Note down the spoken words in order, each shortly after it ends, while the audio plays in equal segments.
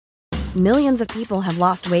Millions of people have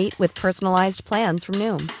lost weight with personalized plans from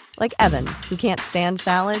Noom. Like Evan, who can't stand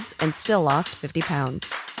salads and still lost 50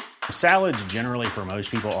 pounds. Salads generally for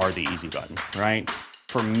most people are the easy button, right?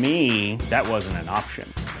 For me, that wasn't an option.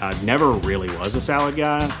 I never really was a salad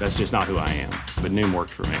guy. That's just not who I am. But Noom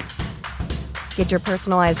worked for me. Get your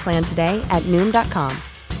personalized plan today at Noom.com.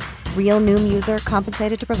 Real Noom user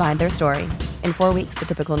compensated to provide their story. In 4 weeks, the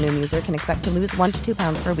typical Noom user can expect to lose 1 to 2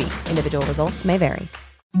 pounds per week. Individual results may vary.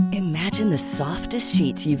 Imagine the softest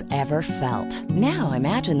sheets you've ever felt. Now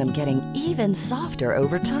imagine them getting even softer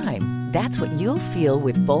over time. That's what you'll feel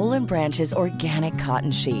with Boll and Branch's organic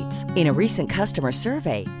cotton sheets. In a recent customer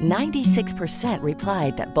survey, 96%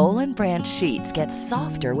 replied that Boll and Branch sheets get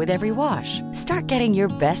softer with every wash. Start getting your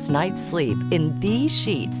best night's sleep in these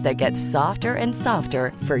sheets that get softer and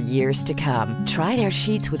softer for years to come. Try their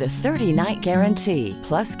sheets with a 30-night guarantee.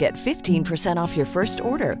 Plus, get 15% off your first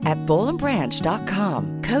order at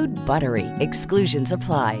bollandbranch.com. Code BUTTERY. Exclusions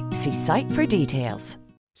apply. See site for details.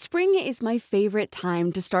 Spring is my favorite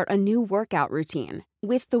time to start a new workout routine.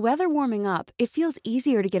 With the weather warming up, it feels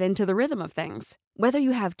easier to get into the rhythm of things. Whether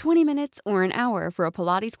you have 20 minutes or an hour for a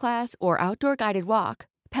Pilates class or outdoor guided walk,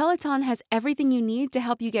 Peloton has everything you need to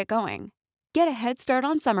help you get going. Get a head start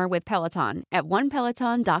on summer with Peloton at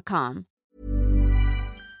onepeloton.com.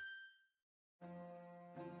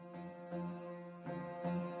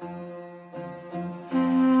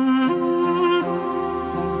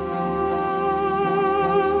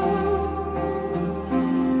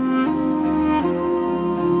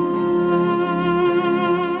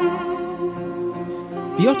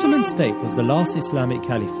 The Ottoman state was the last Islamic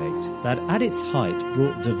caliphate that at its height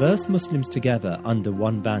brought diverse Muslims together under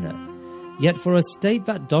one banner. Yet for a state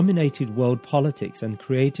that dominated world politics and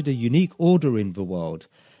created a unique order in the world,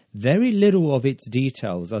 very little of its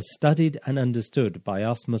details are studied and understood by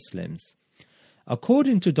us Muslims.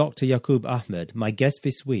 According to Dr. Yakoob Ahmed, my guest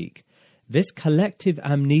this week, this collective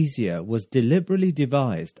amnesia was deliberately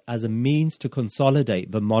devised as a means to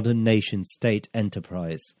consolidate the modern nation-state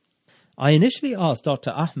enterprise. I initially asked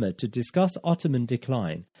Dr. Ahmed to discuss Ottoman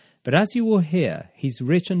decline, but as you will hear, his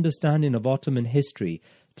rich understanding of Ottoman history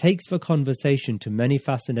takes the conversation to many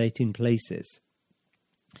fascinating places.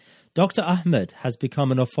 Dr. Ahmed has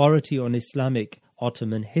become an authority on Islamic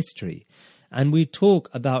Ottoman history, and we talk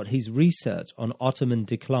about his research on Ottoman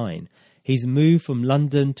decline, his move from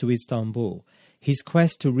London to Istanbul, his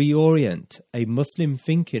quest to reorient a Muslim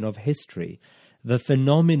thinking of history, the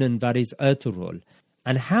phenomenon that is Ertugrul,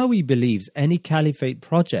 and how he believes any caliphate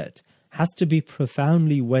project has to be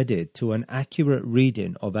profoundly wedded to an accurate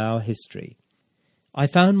reading of our history. I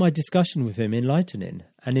found my discussion with him enlightening,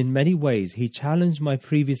 and in many ways he challenged my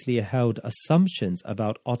previously held assumptions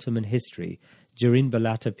about Ottoman history during the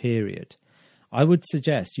latter period. I would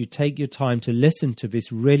suggest you take your time to listen to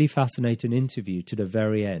this really fascinating interview to the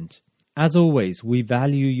very end. As always, we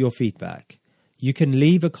value your feedback. You can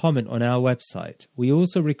leave a comment on our website. We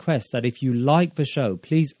also request that if you like the show,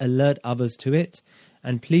 please alert others to it,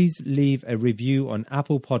 and please leave a review on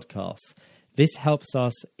Apple Podcasts. This helps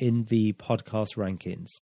us in the podcast rankings.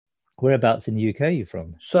 Whereabouts in the UK are you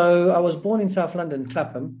from? So I was born in South London,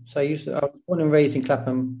 Clapham. I was born and raised in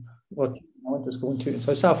Clapham. Well, I went to school in Tooting.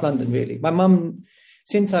 So South London, really. My mum,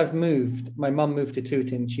 since I've moved, my mum moved to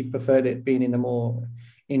Tooting. She preferred it being in a more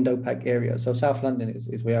Indo-Pak area. So South London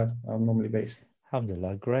is where I'm normally based.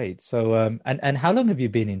 Alhamdulillah, great. So, and how long have you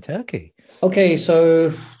been in Turkey? Okay,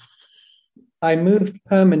 so I moved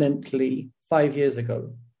permanently 5 years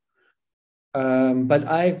ago. But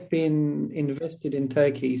I've been invested in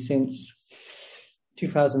Turkey since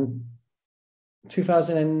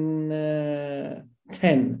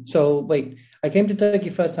 2010. So wait, I came to Turkey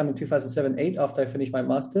first time in 2007-8 after I finished my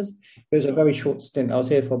master's. It was a very short stint. I was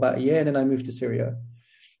here for about a year and then I moved to Syria.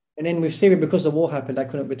 And then with Syria, because the war happened, I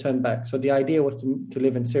couldn't return back. So the idea was to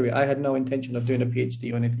live in Syria. I had no intention of doing a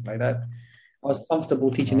PhD or anything like that. I was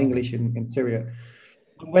comfortable teaching English in Syria.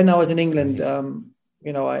 When I was in England, I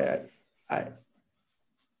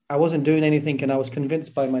wasn't doing anything, and I was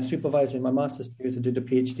convinced by my supervisor in my master's period to do the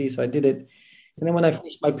PhD. So I did it. And then when I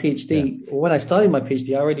finished my PhD, or when I started my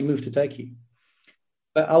PhD, I already moved to Turkey.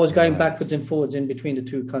 But I was going backwards and forwards in between the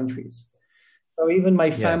two countries. So even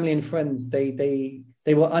my family and friends,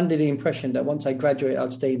 they were under the impression that once I graduate,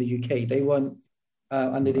 I'd stay in the UK. They weren't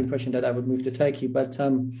under the impression that I would move to Turkey. But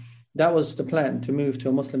that was the plan, to move to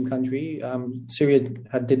a Muslim country. Syria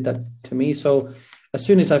had did that to me. So as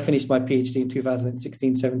soon as I finished my PhD in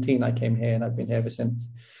 2016-17, I came here and I've been here ever since.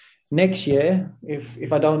 Next year,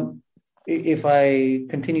 if I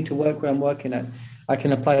continue to work where I'm working at, I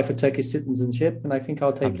can apply for Turkish citizenship, and I think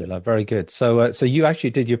I'll take it. Very good. So you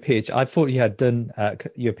actually did your PhD. I thought you had done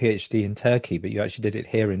your PhD in Turkey, but you actually did it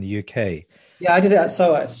here in the UK. Yeah, I did it at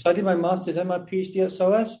SOAS. So I did my master's and my PhD at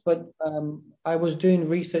SOAS, but I was doing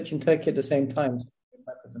research in Turkey at the same time.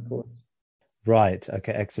 Right.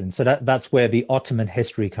 Okay. Excellent. So that's where the Ottoman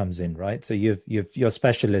history comes in, right? So your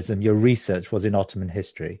specialism, your research was in Ottoman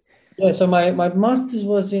history. Yeah. So my master's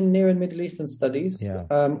was in Near and Middle Eastern Studies, Yeah.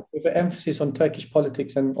 With an emphasis on Turkish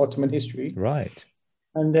politics and Ottoman history. Right.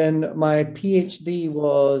 And then my PhD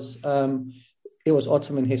was it was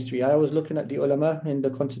Ottoman history. I was looking at the ulama in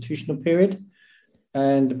the constitutional period,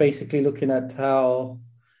 and basically looking at how.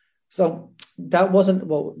 So that wasn't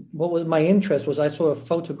what was my interest was. I saw a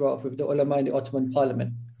photograph with the ulama in the Ottoman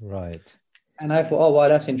parliament. Right. And I thought, oh, wow,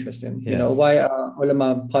 that's interesting. Yes. You know, why are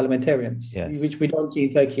ulama parliamentarians? Yes. Which we don't see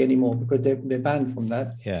in Turkey anymore because they're banned from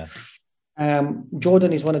that. Yeah.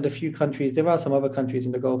 Jordan is one of the few countries. There are some other countries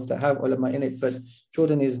in the Gulf that have ulama in it, but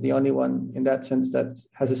Jordan is the only one in that sense that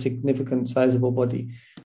has a significant, sizable body.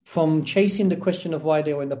 From chasing the question of why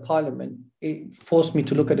they were in the parliament, it forced me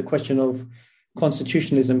to look at the question of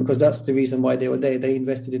constitutionalism, because that's the reason why they were there. They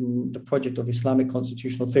invested in the project of Islamic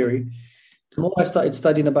constitutional theory. The more I started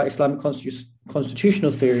studying about Islamic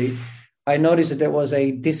constitutional theory, I noticed that there was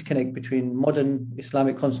a disconnect between modern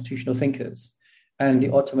Islamic constitutional thinkers and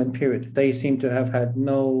the Ottoman period. They seem to have had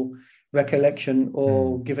no recollection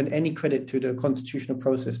or given any credit to the constitutional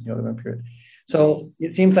process in the Ottoman period. So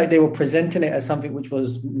it seems like they were presenting it as something which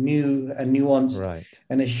was new and nuanced, right,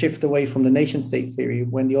 and a shift away from the nation state theory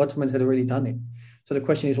when the Ottomans had already done it. So the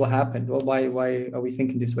question is, what happened? Well, why are we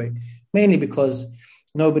thinking this way? Mainly because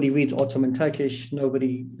nobody reads Ottoman Turkish,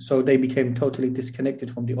 so they became totally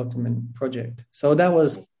disconnected from the Ottoman project. So that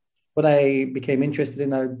was what I became interested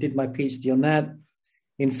in. I did my PhD on that.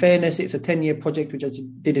 In fairness, it's a 10-year project, which I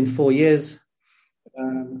did in 4 years.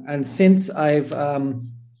 And since I've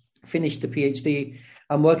finished the PhD,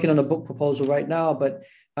 I'm working on a book proposal right now, but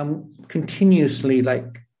I'm continuously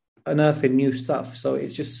unearthing new stuff. So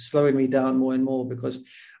it's just slowing me down more and more, because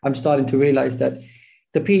I'm starting to realize that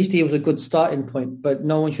the PhD was a good starting point, but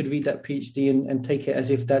no one should read that PhD and take it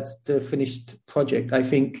as if that's the finished project. I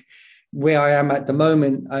think where I am at the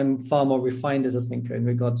moment, I'm far more refined as a thinker in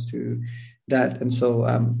regards to that. And so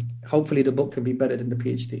hopefully the book can be better than the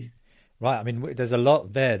PhD. Right. I mean, there's a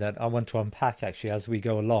lot there that I want to unpack actually as we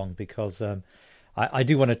go along, because I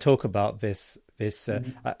do want to talk about this.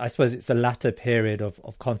 I suppose it's the latter period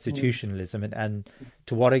of constitutionalism, and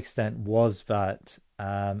to what extent was that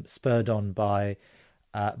spurred on by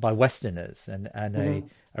Westerners and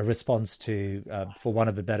a response to, for want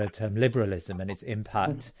of a better term, liberalism and its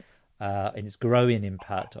impact. And its growing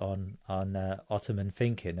impact on Ottoman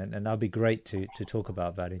thinking, and that'd be great to talk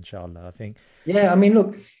about that, inshallah. I think. Yeah, I mean,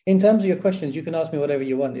 look, in terms of your questions, you can ask me whatever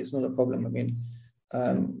you want. It's not a problem. I mean,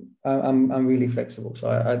 I'm really flexible.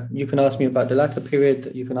 So you can ask me about the latter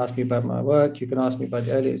period. You can ask me about my work. You can ask me about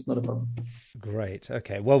the earlier. It's not a problem. Great.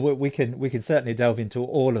 Okay. Well, we can certainly delve into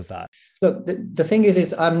all of that. Look, the thing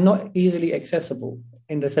is I'm not easily accessible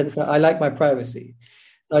in the sense that I like my privacy.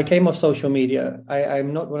 I came off social media.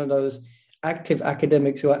 I'm not one of those active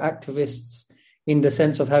academics who are activists in the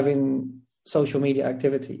sense of having social media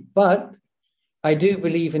activity. But I do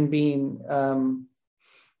believe in being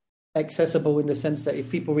accessible in the sense that if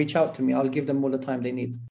people reach out to me, I'll give them all the time they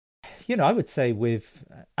need. I would say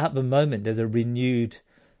at the moment, there's a renewed,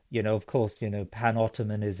 of course,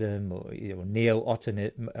 pan-Ottomanism or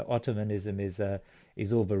neo-Ottomanism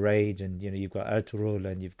is all the rage. And, you've got Ertugrul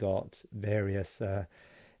and you've got various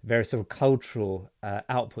sort of cultural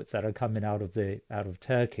outputs that are coming out of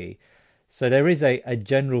Turkey. So there is a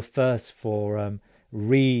general thirst for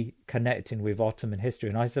reconnecting with Ottoman history,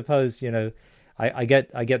 and I suppose I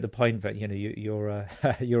get the point that you're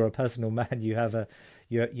a personal man. You have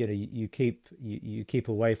you keep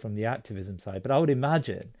away from the activism side, but I would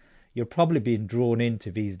imagine you're probably being drawn into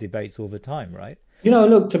these debates all the time, right?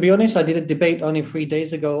 Look, to be honest, I did a debate only 3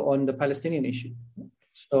 days ago on the Palestinian issue,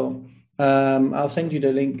 so. I'll send you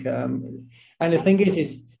the link. And the thing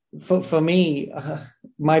is for me,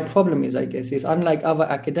 my problem is unlike other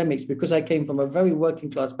academics, because I came from a very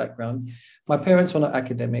working class background. My parents were not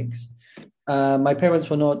academics. My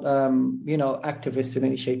parents were not, activists in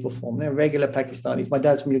any shape or form. They're regular Pakistanis. My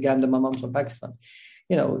dad's from Uganda. My mom's from Pakistan.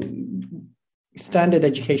 Standard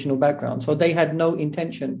educational background. So they had no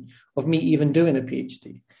intention of me even doing a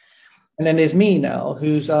PhD. And then there's me now,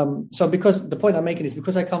 who's so because the point I'm making is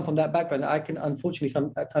because I come from that background, I can unfortunately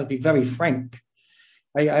sometimes be very frank.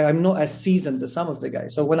 I'm not as seasoned as some of the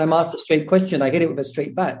guys. So when I'm asked a straight question, I hit it with a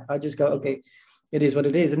straight bat. I just go, okay, it is what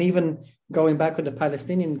it is. And even going back with the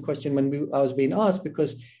Palestinian question, I was being asked,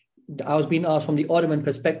 because I was being asked from the Ottoman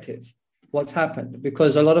perspective, what's happened?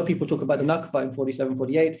 Because a lot of people talk about the Nakba in 47,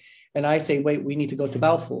 48, and I say, wait, we need to go to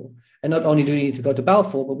Balfour. And not only do we need to go to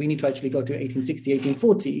Balfour, but we need to actually go to 1860,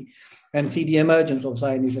 1840 and see the emergence of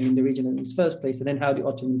Zionism in the region in its first place, and then how the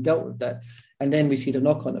Ottomans dealt with that. And then we see the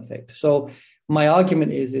knock-on effect. So my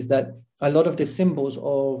argument is that a lot of the symbols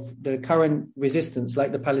of the current resistance,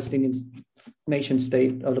 like the Palestinian nation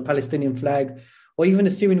state or the Palestinian flag, or even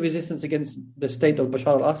the Syrian resistance against the state of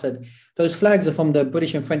Bashar al-Assad, those flags are from the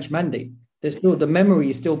British and French mandate. The memory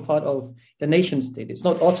is still part of the nation state. It's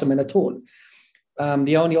not Ottoman at all.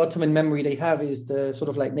 The only Ottoman memory they have is the sort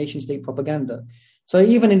of like nation state propaganda. So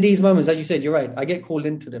even in these moments, as you said, you're right, I get called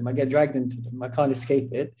into them, I get dragged into them, I can't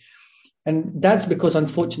escape it. And that's because,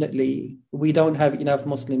 unfortunately, we don't have enough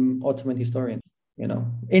Muslim Ottoman historians,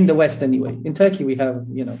 in the West anyway. In Turkey, we have,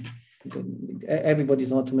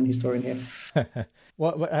 everybody's an Ottoman historian here.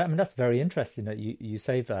 Well, I mean, that's very interesting that you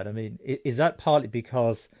say that. I mean, is that partly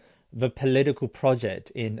because the political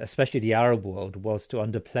project in especially the Arab world was to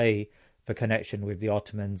underplay the connection with the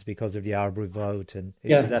Ottomans because of the Arab revolt? And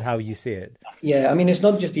is that how you see it? Yeah, I mean, it's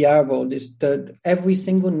not just the Arab world. It's every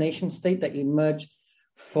single nation state that emerged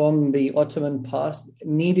from the Ottoman past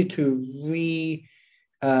needed to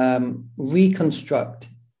reconstruct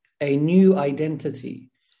a new identity.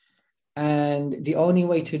 And the only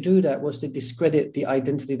way to do that was to discredit the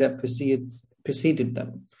identity that preceded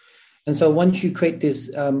them. And so once you create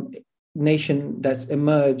this nation that's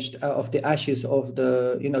emerged out of the ashes of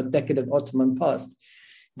the decadent Ottoman past,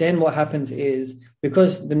 then what happens is,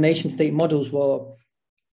 because the nation state models were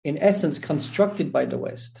in essence constructed by the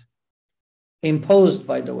West, imposed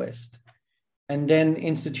by the West, and then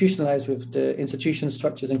institutionalized with the institution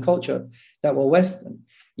structures and culture that were Western.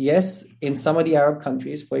 Yes, in some of the Arab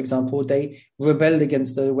countries, for example, they rebelled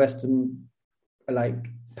against the Western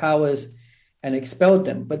powers and expelled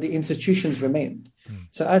them, but the institutions remained.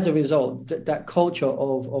 So as a result, that culture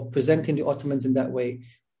of presenting the Ottomans in that way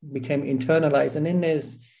became internalized. And then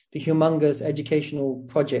there's the humongous educational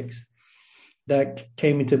projects that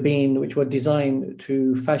came into being, which were designed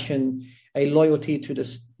to fashion a loyalty to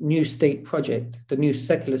the new state project, the new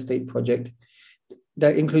secular state project,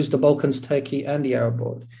 that includes the Balkans, Turkey, and the Arab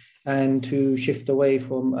world, and to shift away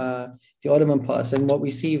from the Ottoman past. And what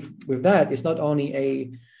we see with that is not only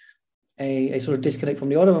a sort of disconnect from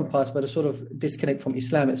the Ottoman past, but a sort of disconnect from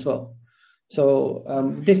Islam as well. So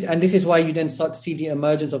this is why you then start to see the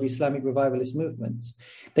emergence of Islamic revivalist movements.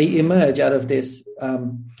 They emerge out of this.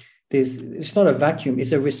 It's not a vacuum;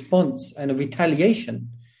 it's a response and a retaliation,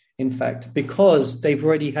 in fact, because they've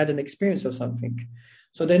already had an experience of something.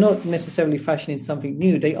 So they're not necessarily fashioning something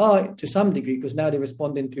new. They are to some degree, because now they're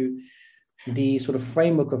responding to the sort of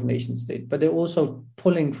framework of nation state, but they're also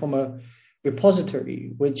pulling from a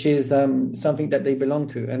repository, which is something that they belong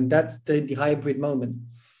to. And that's the hybrid moment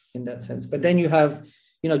in that sense. But then you have,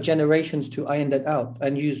 generations to iron that out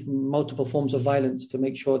and use multiple forms of violence to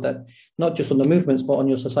make sure that not just on the movements, but on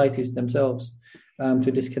your societies themselves,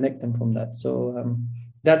 to disconnect them from that. So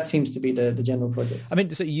that seems to be the general project. I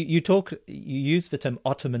mean, so you use the term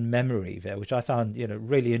Ottoman memory there, which I found,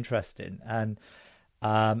 really interesting. And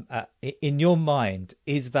in your mind,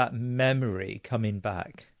 is that memory coming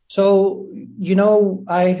back? So,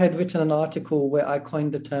 I had written an article where I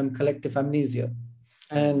coined the term collective amnesia.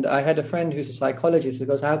 And I had a friend who's a psychologist who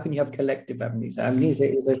goes, how can you have collective amnesia?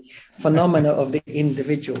 Amnesia is a phenomenon of the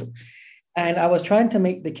individual. And I was trying to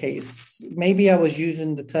make the case, maybe I was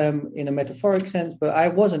using the term in a metaphoric sense, but I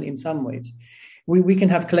wasn't in some ways. We can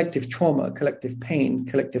have collective trauma, collective pain,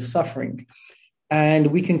 collective suffering, and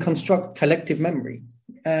we can construct collective memory.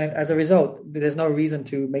 And as a result, there's no reason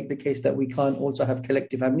to make the case that we can't also have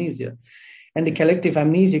collective amnesia. And the collective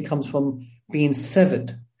amnesia comes from being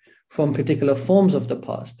severed from particular forms of the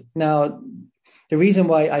past. Now, the reason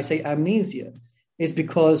why I say amnesia is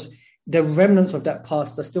because the remnants of that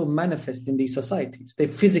past are still manifest in these societies. They're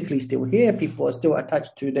physically still here. People are still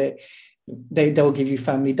attached to they'll give you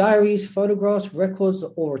family diaries, photographs, records,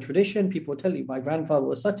 oral tradition. People tell you, my grandfather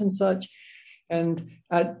was such and such. And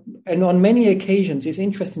on many occasions, it's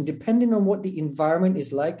interesting, depending on what the environment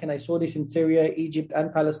is like, and I saw this in Syria, Egypt,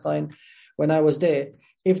 and Palestine when I was there,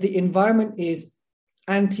 if the environment is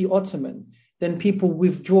anti-Ottoman, then people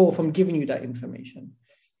withdraw from giving you that information.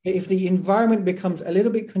 If the environment becomes a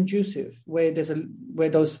little bit conducive, where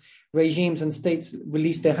those regimes and states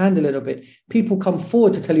release their hand a little bit, people come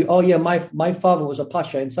forward to tell you, oh yeah, my father was a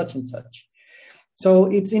pasha in such and such. So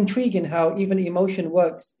it's intriguing how even emotion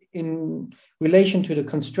works in relation to the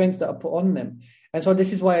constraints that are put on them. And so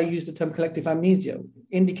this is why I use the term collective amnesia,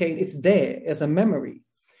 indicate it's there as a memory,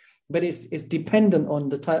 but it's dependent on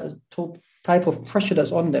the type of pressure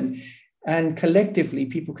that's on them. And collectively,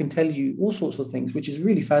 people can tell you all sorts of things, which is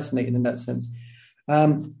really fascinating in that sense.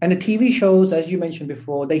 And the TV shows, as you mentioned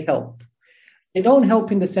before, they help. They don't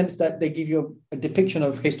help in the sense that they give you a depiction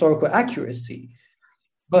of historical accuracy,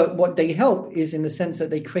 but what they help is in the sense that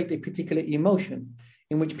they create a particular emotion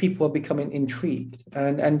in which people are becoming intrigued.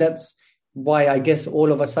 And that's why I guess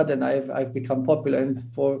all of a sudden I've become popular,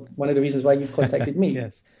 and for one of the reasons why you've contacted me.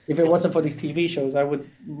 Yes. If it wasn't for these TV shows,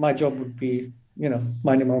 my job would be,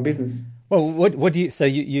 minding my own business. Well, what do you? So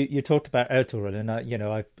you talked about Ertugrul,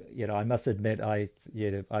 and I must admit I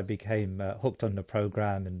became hooked on the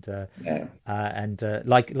program, and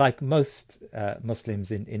like most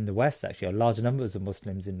Muslims in the West, actually, or large numbers of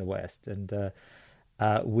Muslims in the West, and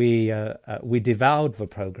we devoured the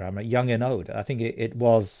program at young and old. I think it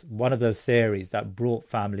was one of those series that brought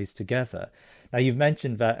families together. Now, you've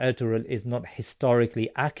mentioned that Ertugrul is not historically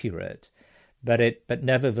accurate, but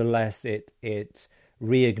nevertheless it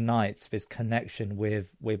reignites this connection with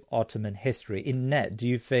Ottoman history. In net, do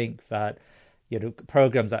you think that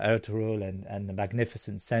programs like Ertugrul and the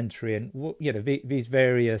Magnificent Century and these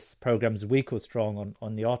various programs we call strong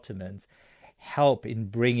on the Ottomans help in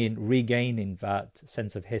regaining that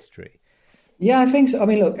sense of history? Yeah, I think so. I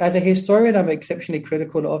mean, look, as a historian, I'm exceptionally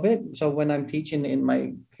critical of it. So when I'm teaching in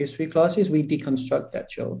my history classes, we deconstruct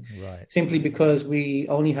that show. Right. Simply because we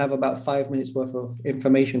only have about 5 minutes worth of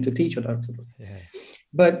information to teach on Ertugrul. Yeah.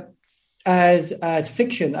 But as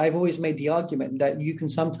fiction, I've always made the argument that you can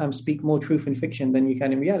sometimes speak more truth in fiction than you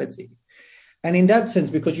can in reality. And in that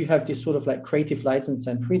sense, because you have this sort of like creative license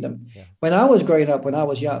and freedom. Yeah. When I was growing up, when I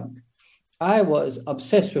was young, I was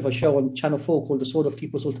obsessed with a show on Channel 4 called The Sword of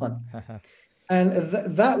Tipu Sultan. And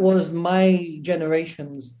that was my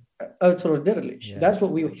generation's Ertugrul Dirilish. Yes. That's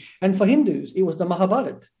what and for Hindus, it was the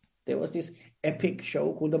Mahabharata. There was this epic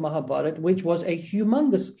show called the Mahabharata, which was a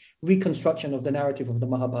humongous reconstruction of the narrative of the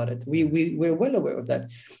Mahabharata. We're well aware of that.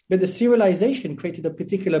 But the serialization created a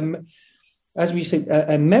particular, as we say,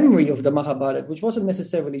 a memory of the Mahabharata, which wasn't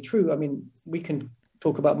necessarily true. I mean, we can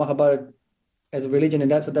talk about Mahabharata as a religion, and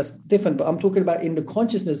that's different. But I'm talking about in the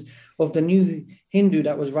consciousness of the new Hindu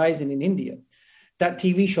that was rising in India. That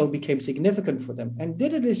TV show became significant for them. And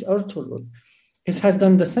Dirilish Ertugrul has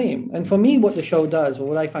done the same. And for me, what the show does, or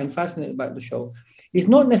what I find fascinating about the show, is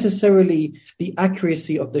not necessarily the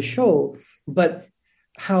accuracy of the show, but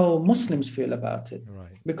how Muslims feel about it.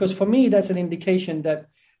 Right. Because for me, that's an indication that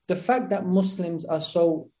the fact that Muslims are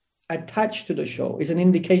so attached to the show is an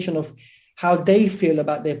indication of how they feel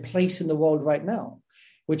about their place in the world right now,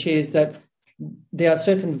 which is that there are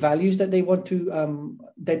certain values that they want to,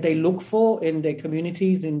 that they look for in their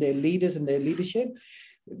communities, in their leaders, and their leadership.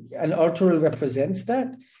 And Ertugrul represents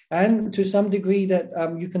that. And to some degree that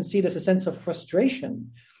you can see there's a sense of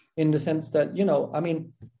frustration in the sense that,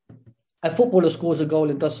 a footballer scores a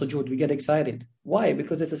goal and does sujood, we get excited. Why?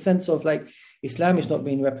 Because there's a sense of like Islam is not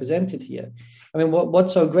being represented here. I mean,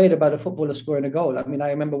 what's so great about a footballer scoring a goal? I mean,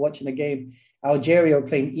 I remember watching a game, Algeria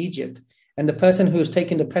playing Egypt, and the person who's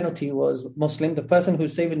taking the penalty was Muslim, the person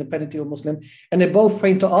who's saving the penalty was Muslim, and they're both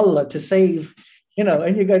praying to Allah to save,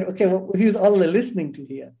 and you're going, okay, well, who's Allah listening to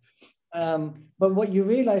here? But what you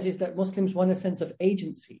realize is that Muslims want a sense of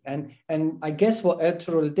agency. And I guess what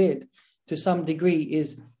Ertugrul did to some degree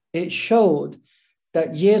is it showed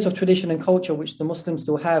that years of tradition and culture, which the Muslims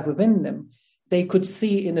still have within them, they could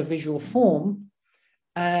see in a visual form.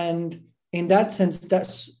 And in that sense,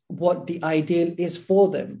 that's what the ideal is for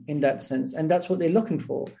them in that sense. And that's what they're looking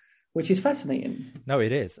for, which is fascinating. No,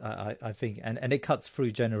 it is. I think, and it cuts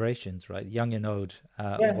through generations, right? Young and old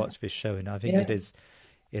watch this show. And I think it is.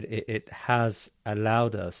 It has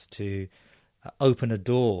allowed us to open a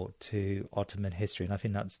door to Ottoman history. And I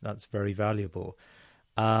think that's very valuable.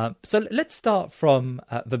 So let's start from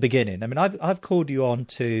the beginning. I mean, I've called you on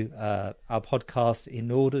to our podcast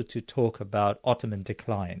in order to talk about Ottoman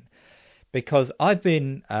decline, because I've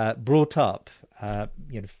been brought up,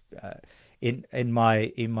 in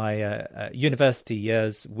my university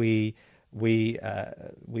years, we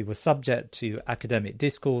were subject to academic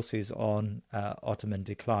discourses on Ottoman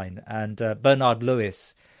decline, and Bernard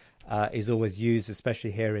Lewis is always used,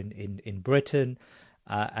 especially here in Britain.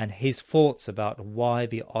 And his thoughts about why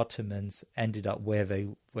the Ottomans ended up where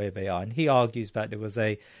they are, and he argues that there was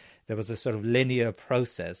a sort of linear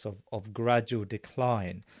process of gradual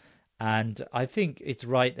decline, and I think it's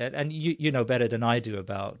right. And you know better than I do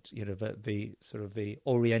about the sort of the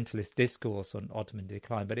Orientalist discourse on Ottoman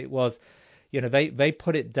decline, but it was they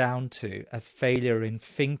put it down to a failure in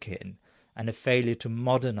thinking and a failure to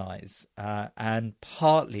modernize. And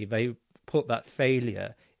partly they put that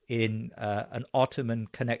failure in an Ottoman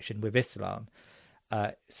connection with Islam.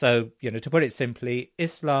 So, to put it simply,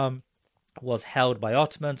 Islam was held by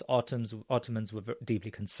Ottomans. Ottomans were deeply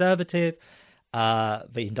conservative. The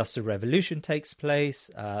Industrial Revolution takes place.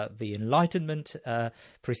 The Enlightenment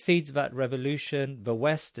precedes that revolution. The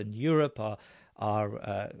West and Europe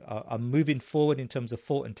are moving forward in terms of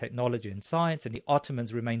thought and technology and science, and the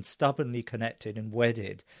Ottomans remain stubbornly connected and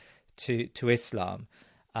wedded to Islam.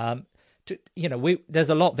 There's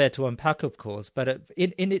a lot there to unpack, of course, but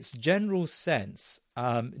in its general sense,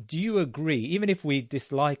 do you agree, even if we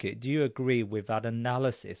dislike it, do you agree with that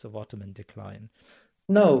analysis of Ottoman decline?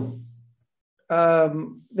 No.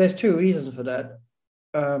 There's two reasons for that.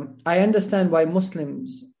 I understand why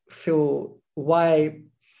Muslims feel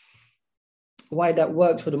why that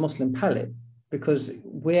works for the Muslim palate, because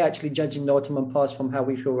we're actually judging the Ottoman past from how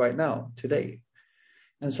we feel right now, today.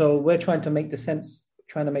 And so we're trying to make sense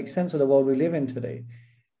of the world we live in today.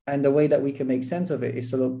 And the way that we can make sense of it is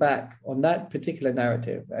to look back on that particular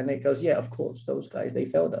narrative. And it goes, yeah, of course, those guys, they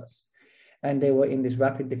failed us. And they were in this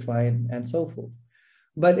rapid decline and so forth.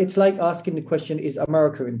 But it's like asking the question, is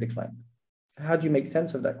America in decline? How do you make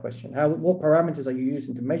sense of that question? What parameters are you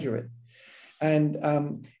using to measure it? And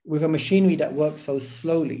with a machinery that works so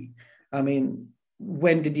slowly, I mean,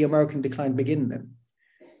 when did the American decline begin then?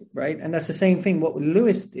 Right? And that's the same thing what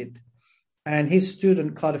Lewis did. And his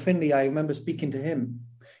student, Carter Finley, I remember speaking to him.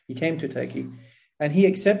 He came to Turkey and he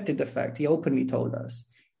accepted the fact, he openly told us,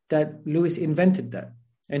 that Lewis invented that.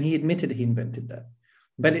 And he admitted he invented that.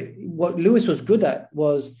 But what Lewis was good at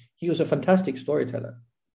was he was a fantastic storyteller.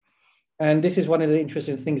 And this is one of the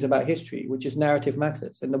interesting things about history, which is narrative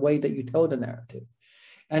matters and the way that you tell the narrative.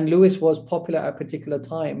 And Lewis was popular at a particular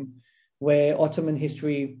time where Ottoman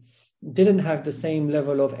history didn't have the same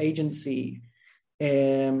level of agency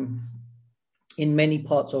in many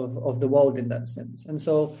parts of the world in that sense. And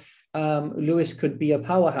so Lewis could be a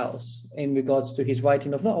powerhouse in regards to his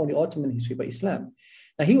writing of not only Ottoman history, but Islam.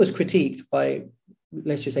 Now, he was critiqued by,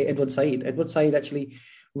 let's just say, Edward Said. Edward Said actually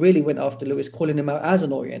really went after Lewis, calling him out as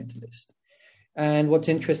an Orientalist. And what's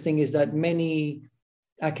interesting is that many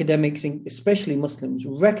academics, especially Muslims,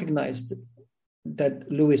 recognized that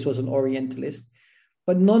Lewis was an Orientalist,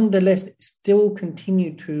 but nonetheless still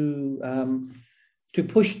continued to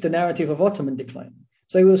push the narrative of Ottoman decline.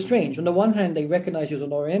 So it was strange. On the one hand, they recognized he was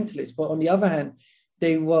an Orientalist, but on the other hand,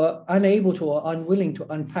 they were unable to or unwilling to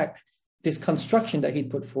unpack this construction that he'd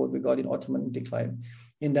put forward regarding Ottoman decline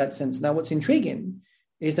in that sense. Now, what's intriguing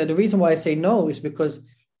is that the reason why I say no is because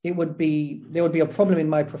there would be a problem in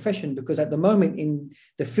my profession, because at the moment in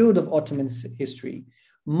the field of Ottoman history,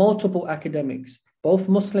 multiple academics, both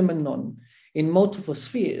Muslim and non, in multiple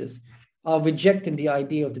spheres, are rejecting the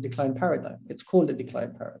idea of the decline paradigm. It's called the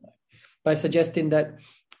decline paradigm, by suggesting that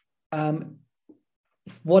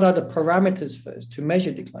what are the parameters first to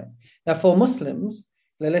measure decline? Now, for Muslims,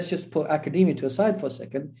 let's just put academia to aside for a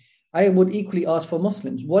second. I would equally ask for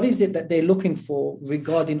Muslims, what is it that they're looking for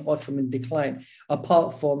regarding Ottoman decline,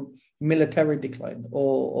 apart from military decline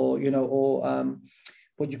or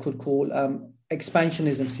what you could call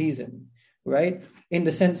expansionism season, right? In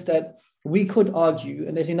the sense that we could argue,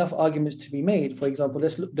 and there's enough arguments to be made. For example,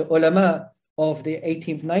 let's look, the ulama of the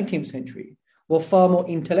 18th, 19th century were far more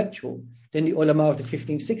intellectual than the ulama of the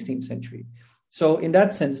 15th, 16th century. So in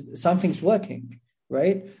that sense, something's working.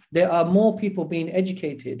 Right? There are more people being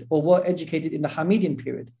educated or were educated in the Hamidian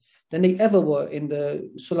period than they ever were in the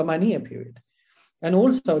Sulaymaniya period. And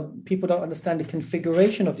also, people don't understand the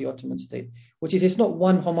configuration of the Ottoman state, which is it's not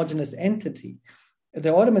one homogeneous entity.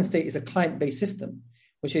 The Ottoman state is a client-based system,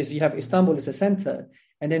 which is you have Istanbul as a center,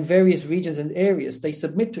 and then various regions and areas, they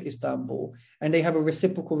submit to Istanbul, and they have a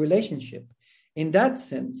reciprocal relationship. In that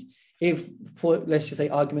sense, if, for let's just say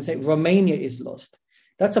argument's sake, Romania is lost,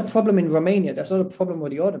 that's a problem in Romania. That's not a problem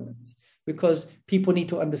with the Ottomans, because people need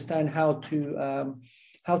to understand how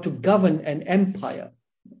to govern an empire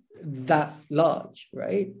that large,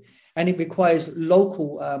 right? And it requires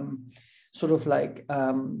local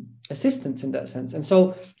assistance in that sense. And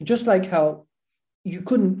so, just like how you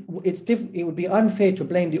couldn't, it would be unfair to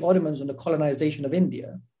blame the Ottomans on the colonization of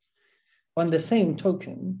India. On the same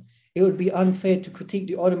token, it would be unfair to critique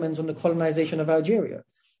the Ottomans on the colonization of Algeria,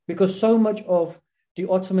 because so much of the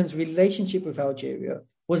Ottomans' relationship with Algeria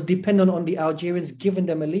was dependent on the Algerians giving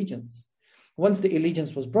them allegiance. Once the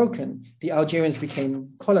allegiance was broken, the Algerians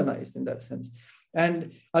became colonized in that sense.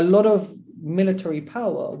 And a lot of military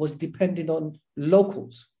power was dependent on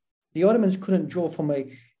locals. The Ottomans couldn't draw from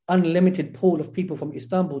an unlimited pool of people from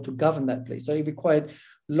Istanbul to govern that place. So it required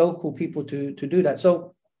local people to do that.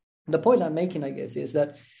 So The point I'm making, I guess, is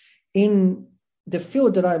that in the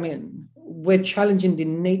field that I'm in, we're challenging the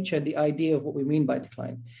nature, the idea of what we mean by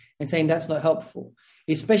decline, and saying that's not helpful,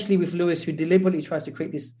 especially with Lewis, who deliberately tries to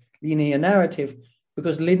create this linear narrative,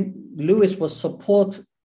 because Lewis was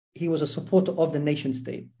a supporter of the nation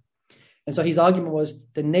state. And so his argument was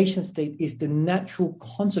the nation state is the natural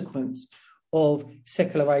consequence of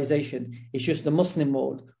secularization. It's just the Muslim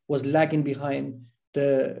world was lagging behind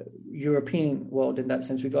the European world in that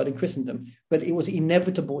sense regarding Christendom. But it was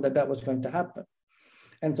inevitable that was going to happen.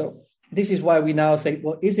 And so this is why we now say,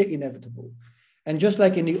 well, is it inevitable? And just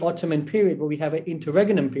like in the Ottoman period, where we have an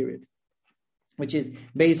interregnum period, which is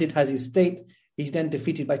Bayezid has his state, he's then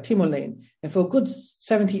defeated by Timurlane. And for a good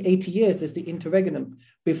 70, 80 years, there's the interregnum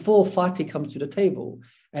before Fatih comes to the table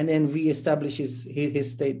and then reestablishes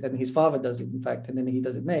his state, and his father does it, in fact, and then he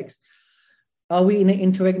does it next. Are we in an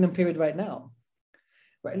interregnum period right now?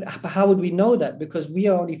 Right? But how would we know that? Because we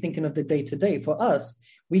are only thinking of the day-to-day. For us,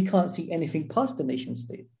 we can't see anything past the nation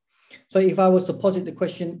state. So if I was to posit the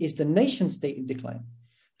question, is the nation state in decline?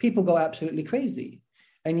 People go absolutely crazy.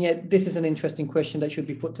 And yet this is an interesting question that should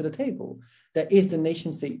be put to the table. That is the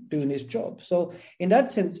nation state doing its job? So in that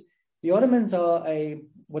sense, the Ottomans are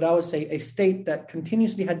what I would say, a state that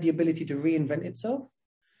continuously had the ability to reinvent itself.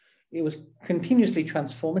 It was continuously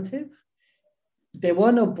transformative. There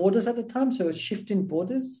were no borders at the time, so it was shifting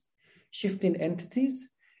borders, shifting entities.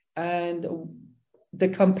 And the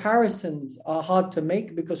comparisons are hard to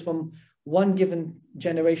make because from one given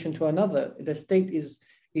generation to another, the state is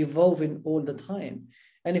evolving all the time.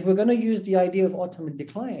 And if we're going to use the idea of Ottoman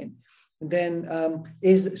decline, then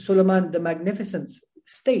is Suleiman the Magnificent's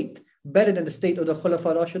state better than the state of the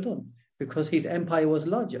Khulafa Rashidun because his empire was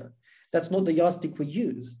larger? That's not the yardstick we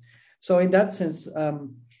use. So in that sense,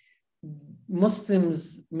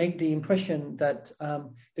 Muslims make the impression that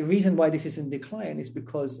the reason why this is in decline is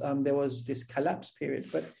because there was this collapse period.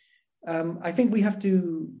 But I think we have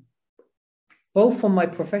to, both from my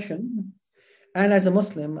profession and as a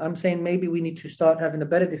Muslim, I'm saying maybe we need to start having a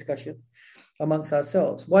better discussion amongst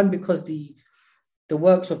ourselves. One, because the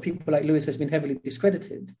works of people like Lewis has been heavily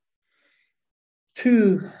discredited.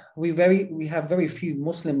 Two, we have very few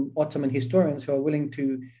Muslim Ottoman historians who are willing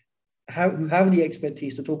to who have the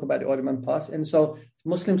expertise to talk about the Ottoman past. And so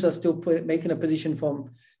Muslims are still making a position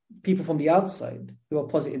from people from the outside who are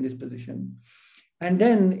positing this position. And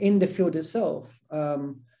then in the field itself,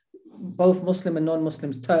 both Muslim and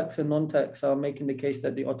non-Muslims, Turks and non-Turks, are making the case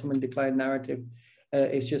that the Ottoman decline narrative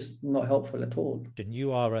is just not helpful at all.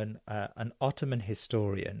 You are an Ottoman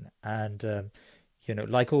historian, and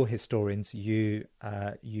like all historians, you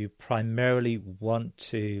primarily want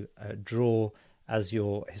to draw as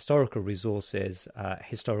your historical resources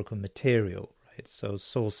historical material, right? So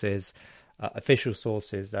sources, official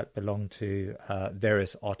sources that belong to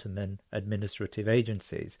various Ottoman administrative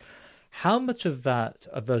agencies. How much of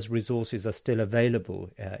those resources are still available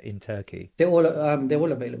in Turkey? They're all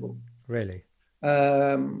available. Really?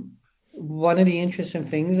 One of the interesting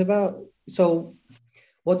things so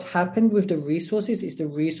what's happened with the resources is the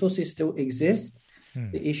resources still exist.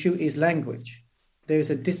 The issue is language. There's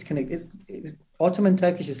a disconnect. Ottoman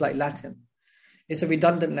Turkish is like Latin. It's a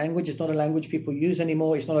redundant language. It's not a language people use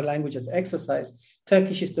anymore. It's not a language that's exercised.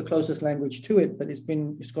 Turkish is the closest language to it, but it's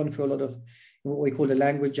gone through a lot of what we call the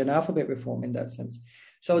language and alphabet reform in that sense.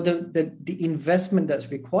 So the investment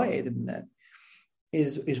that's required in that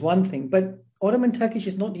is one thing. But Ottoman Turkish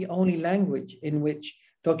is not the only language in which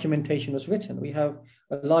documentation was written. We have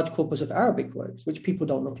a large corpus of Arabic works, which people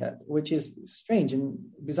don't look at, which is strange and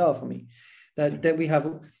bizarre for me. That we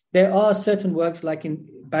have, there are certain works like in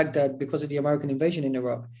Baghdad, because of the American invasion in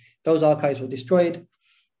Iraq, those archives were destroyed.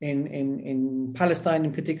 In Palestine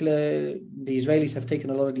in particular, the Israelis have taken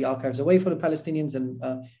a lot of the archives away from the Palestinians and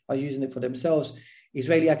are using it for themselves.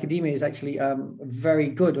 Israeli academia is actually very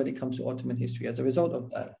good when it comes to Ottoman history as a result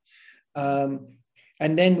of that.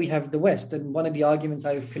 And then we have the West. And one of the arguments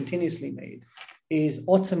I've continuously made is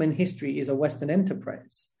Ottoman history is a Western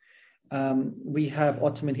enterprise. We have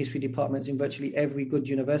Ottoman history departments in virtually every good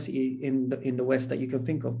university in the West that you can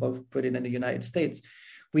think of, both Britain and the United States.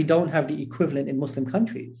 We don't have the equivalent in Muslim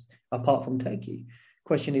countries, apart from Turkey.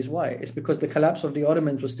 Question is why? It's because the collapse of the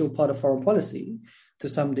Ottomans was still part of foreign policy to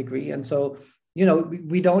some degree. And so,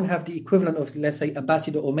 we don't have the equivalent of, let's say,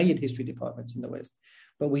 Abbasid or Umayyad history departments in the West,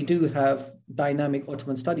 but we do have dynamic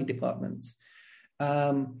Ottoman study departments.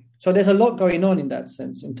 So there's a lot going on in that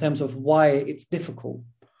sense, in terms of why it's difficult.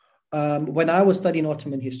 When I was studying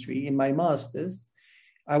Ottoman history in my master's,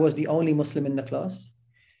 I was the only Muslim in the class.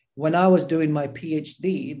 When I was doing my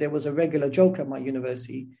PhD, there was a regular joke at my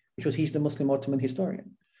university, which was he's the Muslim Ottoman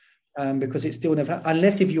historian. because it's still never,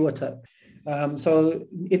 unless if you were Turk. So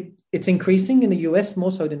it's increasing in the US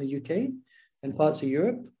more so than the UK and parts of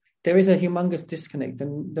Europe. There is a humongous disconnect.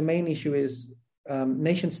 And the main issue is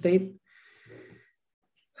nation state,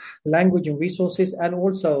 language and resources, and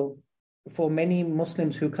also for many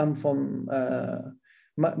Muslims who come from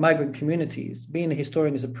migrant communities, being a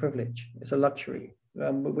historian is a privilege. It's a luxury.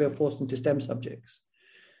 We are forced into STEM subjects.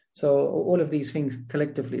 So all of these things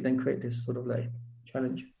collectively then create this sort of like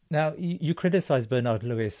challenge. Now, you criticized Bernard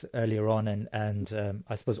Lewis earlier on and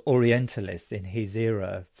I suppose Orientalists in his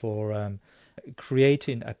era for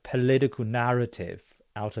creating a political narrative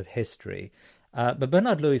out of history. But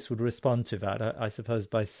Bernard Lewis would respond to that, I suppose,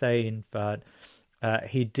 by saying that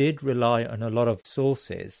he did rely on a lot of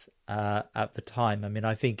sources at the time. I mean,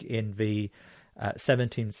 I think in the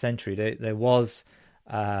 17th century, there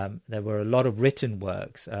were a lot of written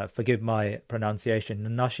works, forgive my pronunciation, the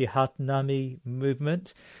Nashihatnami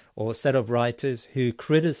movement, or set of writers who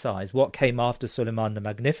criticized what came after Suleiman the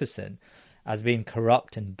Magnificent as being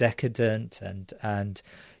corrupt and decadent and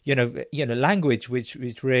language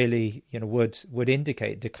which really would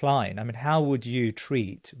indicate decline. I mean, how would you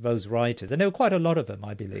treat those writers? And there were quite a lot of them,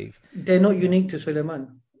 I believe. They're not unique to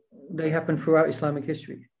Suleiman. They happen throughout Islamic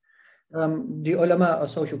history. The ulama are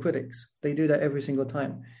social critics. They do that every single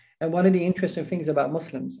time. And one of the interesting things about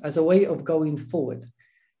Muslims, as a way of going forward,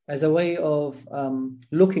 as a way of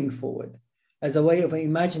looking forward, as a way of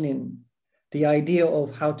imagining the idea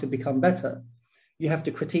of how to become better, you have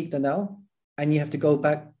to critique the now, and you have to go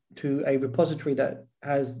back to a repository that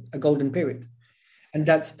has a golden period. And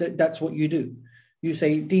that's what you do. You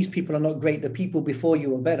say, these people are not great. The people before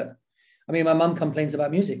you are better. I mean, my mum complains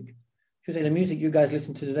about music. She'll say, the music you guys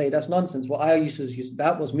listen to today, that's nonsense. What I used to use,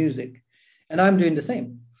 that was music. And I'm doing the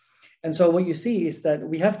same. And so what you see is that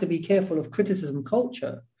we have to be careful of criticism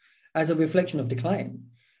culture as a reflection of decline.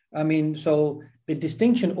 I mean, so the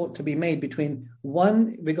distinction ought to be made between,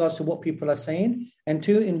 one, in regards to what people are saying, and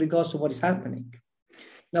two, in regards to what is happening.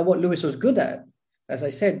 Now, what Lewis was good at, as I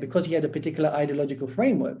said, because he had a particular ideological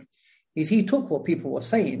framework, is he took what people were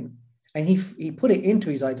saying and he put it into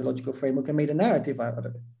his ideological framework and made a narrative out of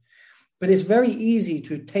it. But it's very easy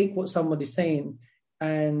to take what somebody's saying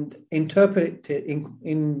and interpret it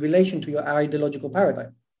in relation to your ideological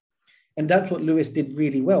paradigm. And that's what Lewis did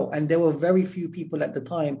really well. And there were very few people at the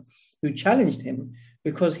time who challenged him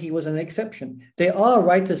because he was an exception. There are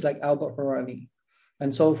writers like Albert Hourani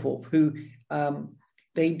and so forth who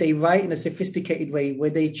they write in a sophisticated way where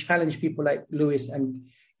they challenge people like Lewis and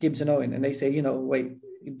Gibbs and Owen. And they say, wait,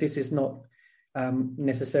 this is not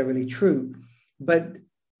necessarily true. But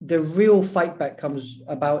the real fight back comes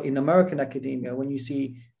about in American academia when you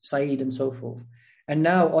see Said and so forth. And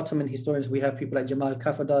now Ottoman historians, we have people like Jamal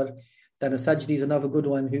Kafadar, Dana Sajdi is another good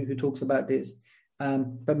one who talks about this.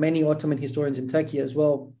 But many Ottoman historians in Turkey as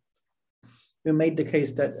well, who made the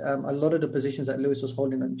case that a lot of the positions that Lewis was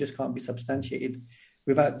holding just can't be substantiated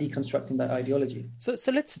without deconstructing that ideology. So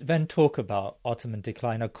let's then talk about Ottoman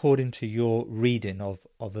decline according to your reading of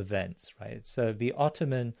events, right? So the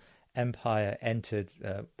Ottoman Empire entered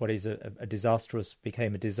what is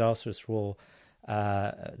became a disastrous war,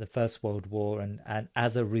 the First World War, and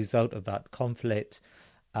as a result of that conflict,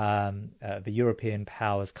 the European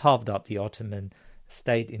powers carved up the Ottoman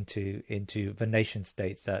state into the nation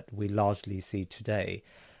states that we largely see today.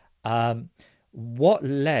 What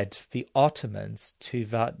led the Ottomans to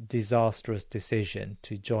that disastrous decision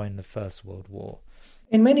to join the First World War?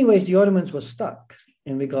 In many ways, the Ottomans were stuck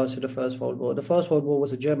in regards to the First World War. The First World War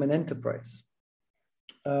was a German enterprise.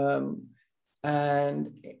 And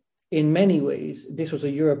in many ways, this was a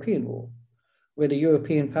European war, where the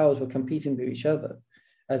European powers were competing with each other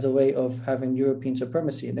as a way of having European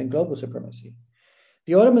supremacy and then global supremacy.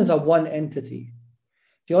 The Ottomans are one entity.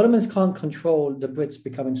 The Ottomans can't control the Brits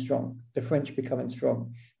becoming strong, the French becoming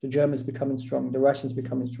strong, the Germans becoming strong, the Russians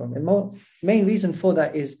becoming strong. And main reason for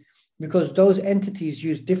that is because those entities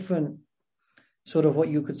use different sort of what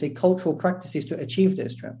you could say cultural practices to achieve their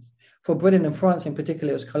strength. For Britain and France in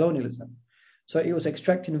particular, it was colonialism. So it was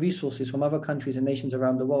extracting resources from other countries and nations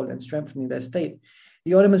around the world and strengthening their state.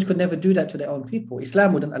 The Ottomans could never do that to their own people.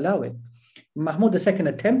 Islam wouldn't allow it. Mahmud II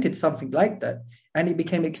attempted something like that, and it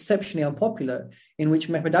became exceptionally unpopular, in which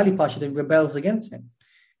Mehmed Ali Pasha then rebels against him.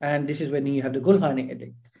 And this is when you have the Gulhane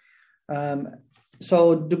Edict.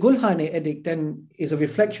 So the Gulhane Edict then is a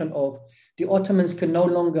reflection of the Ottomans can no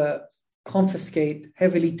longer confiscate,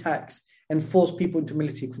 heavily tax, and force people into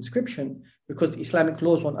military conscription because Islamic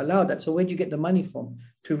laws won't allow that. So where do you get the money from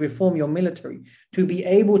to reform your military, to be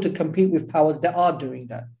able to compete with powers that are doing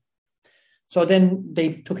that? So then they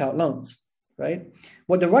took out loans, right?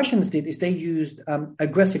 What the Russians did is they used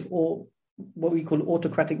aggressive, or what we call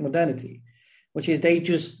autocratic modernity, which is they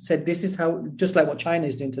just said, this is how, just like what China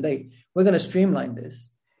is doing today, we're going to streamline this.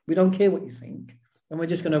 We don't care what you think, and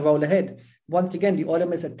we're just going to roll ahead. Once again, the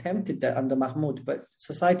Ottomans attempted that under Mahmud, but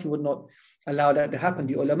society would not allow that to happen.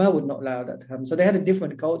 The ulama would not allow that to happen. So they had a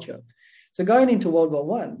different culture. So going into World War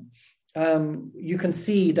I, you can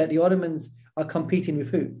see that the Ottomans are competing with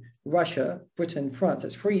who? Russia, Britain, France.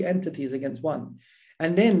 It's three entities against one.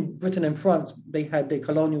 And then Britain and France, they had their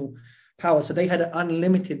colonial power. So they had an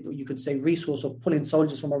unlimited, you could say, resource of pulling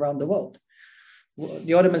soldiers from around the world.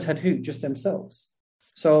 The Ottomans had who? Just themselves.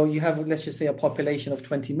 So you have, let's just say, a population of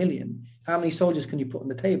 20 million. How many soldiers can you put on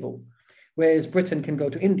the table? Whereas Britain can go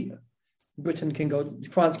to India.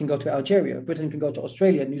 France can go to Algeria. Britain can go to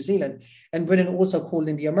Australia, New Zealand. And Britain also called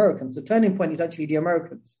in the Americans. The turning point is actually the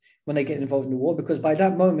Americans when they get involved in the war, because by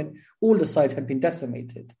that moment, all the sides had been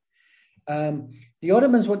decimated. The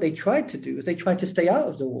Ottomans, what they tried to do is they tried to stay out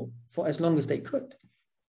of the war for as long as they could.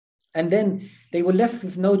 And then they were left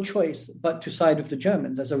with no choice but to side with the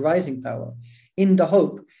Germans as a rising power, in the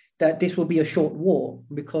hope that this will be a short war,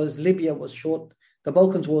 because Libya was short, the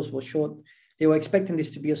Balkans Wars was short. They were expecting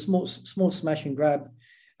this to be a small smash and grab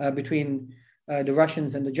between the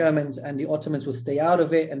Russians and the Germans, and the Ottomans would stay out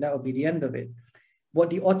of it, and that would be the end of it. What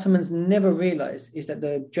the Ottomans never realized is that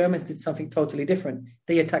the Germans did something totally different.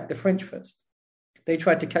 They attacked the French first. They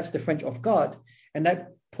tried to catch the French off guard, and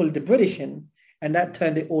that pulled the British in, and that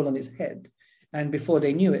turned it all on its head. And before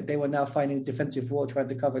they knew it, they were now fighting a defensive war, trying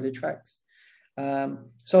to cover their tracks.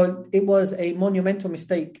 So it was a monumental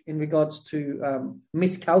mistake in regards to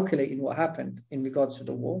miscalculating what happened in regards to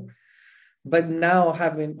the war. But now,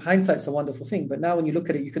 having hindsight's a wonderful thing. But now when you look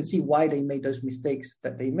at it, you can see why they made those mistakes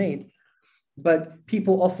that they made. But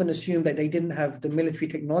people often assume that they didn't have the military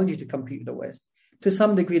technology to compete with the West. To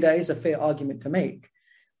some degree, that is a fair argument to make.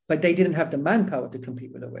 But they didn't have the manpower to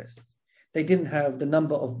compete with the West. They didn't have the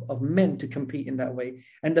number of men to compete in that way.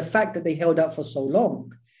 And the fact that they held out for so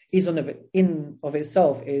long is in of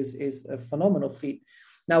itself is a phenomenal feat.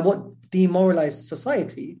 Now, what demoralized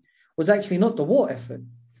society was actually not the war effort.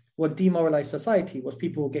 What demoralized society was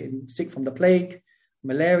people getting sick from the plague,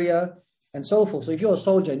 malaria, and so forth. So if you're a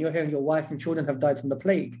soldier and you're hearing your wife and children have died from the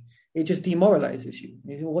plague, it just demoralizes you.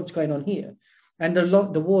 You know, what's going on here? And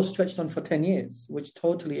the war stretched on for 10 years, which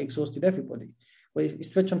totally exhausted everybody. Well, it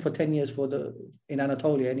stretched on for 10 years in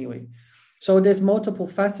Anatolia anyway. So there's multiple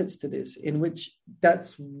facets to this in which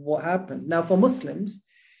that's what happened. Now, for Muslims,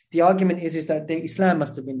 the argument is that Islam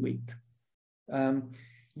must have been weak.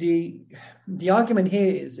 The argument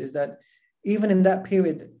here is that even in that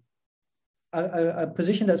period, a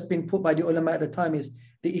position that's been put by the ulama at the time is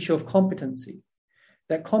the issue of competency.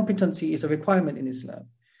 That competency is a requirement in Islam.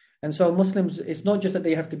 And so Muslims, it's not just that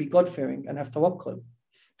they have to be God-fearing and have tawakkul.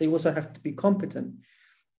 They also have to be competent.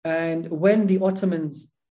 And when the Ottomans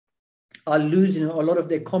are losing a lot of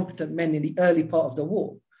their competent men in the early part of the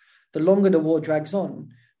war, the longer the war drags on,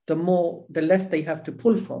 the less they have to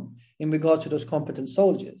pull from in regards to those competent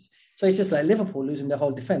soldiers. So it's just like Liverpool losing their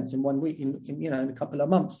whole defense in 1 week, in a couple of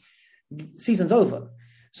months. Season's over.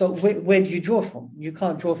 So where do you draw from? You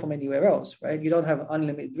can't draw from anywhere else, right? You don't have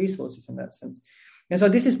unlimited resources in that sense. And so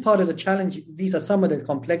this is part of the challenge. These are some of the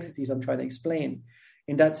complexities I'm trying to explain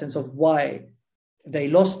in that sense of why they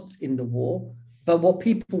lost in the war. But what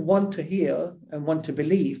people want to hear and want to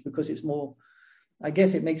believe, because it's more, I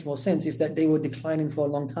guess it makes more sense, is that they were declining for a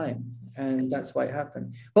long time. And that's why it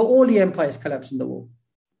happened. But all the empires collapsed in the war.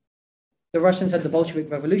 The Russians had the Bolshevik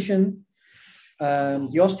Revolution.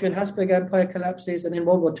 The Austrian Habsburg Empire collapses. And in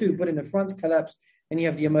World War II, Britain and France collapsed. And you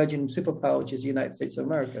have the emerging superpower, which is the United States of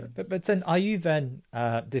America. But then are you then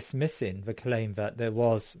dismissing the claim that there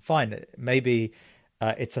was, fine, maybe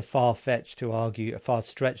it's a far stretch to argue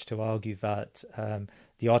that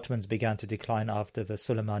the Ottomans began to decline after the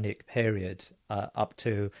Suleimanic period up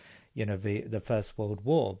to, the First World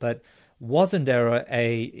War. But wasn't there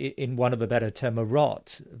in one of a better term, a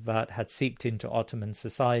rot that had seeped into Ottoman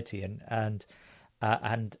society and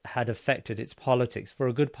had affected its politics for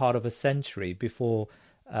a good part of a century before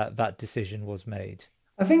that decision was made?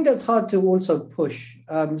 I think that's hard to also push,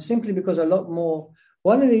 simply because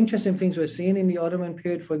one of the interesting things we're seeing in the Ottoman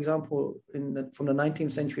period, for example, from the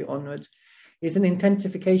 19th century onwards, is an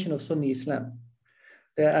intensification of Sunni Islam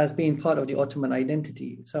as being part of the Ottoman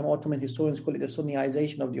identity. Some Ottoman historians call it the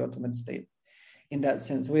Sunniization of the Ottoman state. In that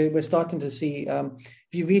sense, we're starting to see,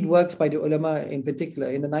 if you read works by the ulama in particular,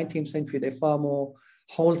 in the 19th century, they're far more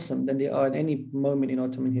wholesome than they are in any moment in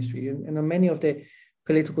Ottoman history. And many of the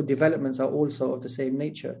political developments are also of the same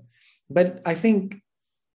nature. But I think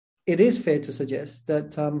it is fair to suggest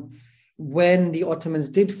that when the Ottomans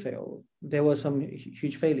did fail, there were some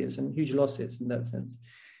huge failures and huge losses in that sense.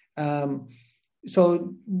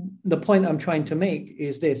 So the point I'm trying to make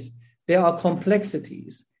is this: there are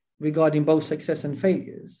complexities regarding both success and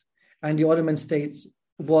failures, and the Ottoman state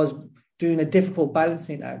was doing a difficult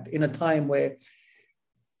balancing act in a time where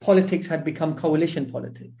politics had become coalition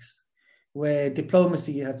politics, where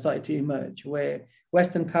diplomacy had started to emerge, where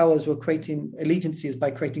Western powers were creating allegiances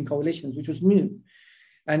by creating coalitions, which was new.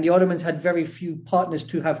 And the Ottomans had very few partners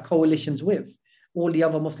to have coalitions with. All the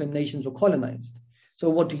other Muslim nations were colonized. So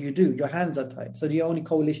what do? Your hands are tied. So the only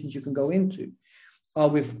coalitions you can go into are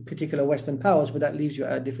with particular Western powers, but that leaves you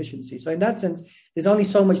at a deficiency. So in that sense, there's only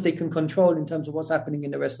so much they can control in terms of what's happening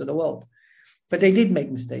in the rest of the world. But they did make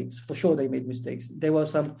mistakes. For sure, they made mistakes. There were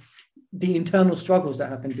the internal struggles that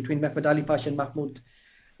happened between Mehmed Ali Pasha and Mahmud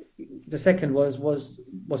II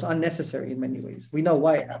was unnecessary in many ways. We know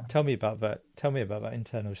why it happened. Tell me about that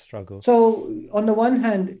internal struggle. So on the one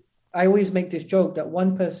hand, I always make this joke that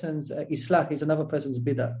one person's Islah is another person's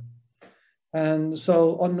Bid'ah. And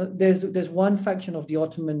so there's one faction of the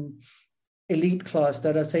Ottoman elite class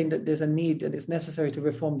that are saying that there's a need and it's necessary to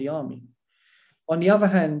reform the army. On the other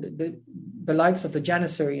hand, the likes of the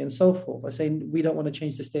Janissary and so forth are saying we don't want to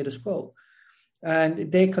change the status quo.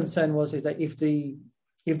 And their concern was that if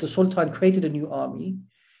the Sultan created a new army,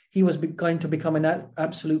 he was going to become an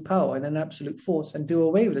absolute power and an absolute force and do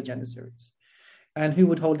away with the Janissaries. And who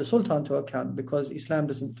would hold the Sultan to account, because Islam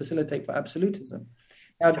doesn't facilitate for absolutism.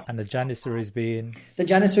 Now, and the Janissaries being? The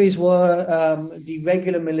Janissaries were the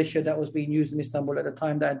regular militia that was being used in Istanbul at the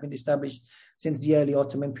time, that had been established since the early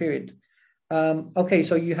Ottoman period. Okay,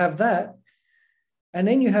 so you have that. And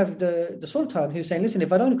then you have the Sultan who's saying, listen,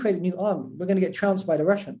 if I don't create a new army, we're going to get trounced by the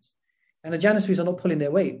Russians. And the Janissaries are not pulling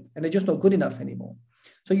their weight, and they're just not good enough anymore.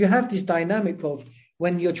 So you have this dynamic of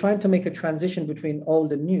when you're trying to make a transition between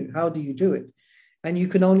old and new, how do you do it? And you're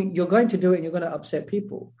going to do it and you're going to upset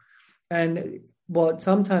people. And what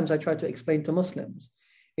sometimes I try to explain to Muslims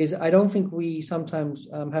is I don't think we sometimes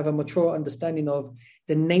have a mature understanding of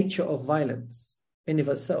the nature of violence in of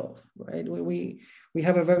itself, right? We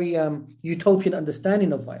have a very utopian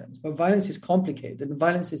understanding of violence, but violence is complicated, and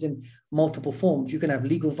violence is in multiple forms. You can have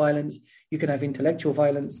legal violence, you can have intellectual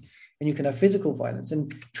violence, and you can have physical violence.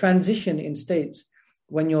 And transition in states,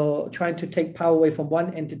 when you're trying to take power away from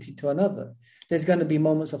one entity to another, there's going to be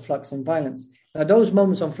moments of flux and violence. Now, those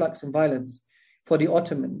moments of flux and violence for the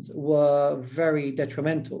Ottomans were very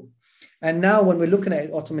detrimental. And now when we're looking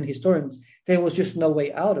at Ottoman historians, there was just no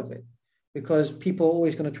way out of it, because people are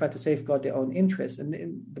always going to try to safeguard their own interests.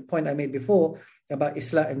 And the point I made before about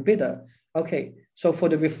Islah and Bid'ah, okay, so for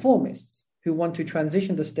the reformists who want to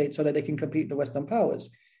transition the state so that they can compete with the Western powers,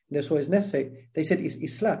 that's what is necessary, they said it's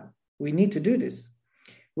Islah. We need to do this.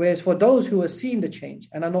 Whereas for those who are seeing the change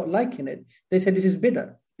and are not liking it, they said this is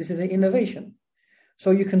Bid'ah, this is an innovation.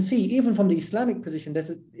 So you can see, even from the Islamic position,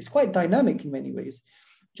 it's quite dynamic in many ways.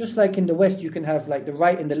 Just like in the West, you can have like the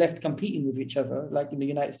right and the left competing with each other, like in the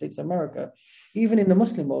United States of America. Even in the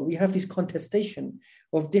Muslim world, we have this contestation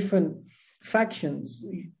of different factions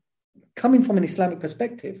coming from an Islamic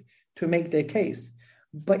perspective to make their case.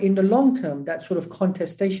 But in the long term, that sort of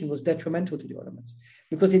contestation was detrimental to the Ottomans,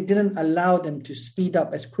 because it didn't allow them to speed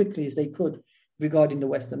up as quickly as they could regarding the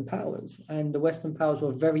Western powers. And the Western powers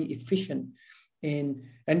were very efficient and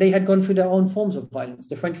they had gone through their own forms of violence.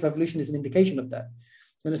 The French Revolution is an indication of that.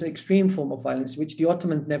 And it's an extreme form of violence, which the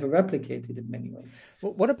Ottomans never replicated in many ways.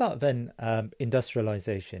 Well, what about then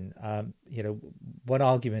industrialization? One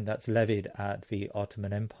argument that's levied at the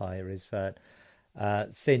Ottoman Empire is that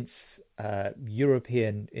since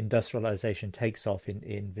European industrialization takes off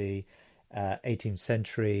in the 18th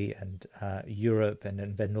century, and Europe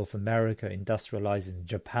and then North America industrializes,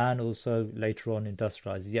 Japan also later on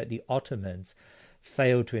industrializes, yet the Ottomans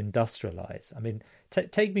failed to industrialize. I mean,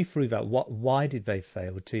 take me through that. Why did they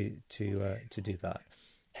fail to do that?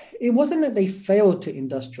 It wasn't that they failed to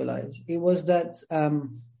industrialize. It was that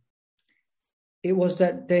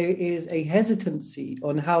there is a hesitancy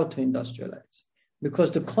on how to industrialize,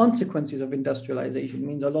 because the consequences of industrialization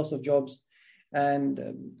means a loss of jobs and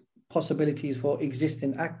possibilities for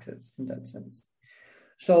existing actors in that sense.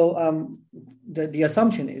 So the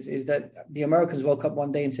assumption is that the Americans woke up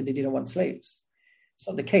one day and said they didn't want slaves. It's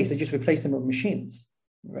not the case. They just replaced them with machines,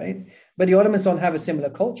 right? But the Ottomans don't have a similar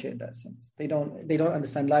culture in that sense. They don't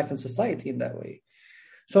understand life and society in that way.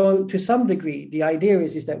 So to some degree, the idea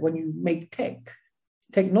is that when you make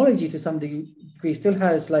technology to some degree still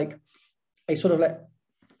has like a sort of like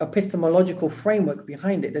epistemological framework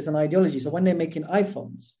behind it. There's an ideology. So when they're making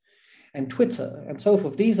iPhones and Twitter and so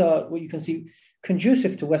forth, these are what you can see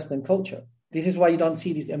conducive to Western culture. This is why you don't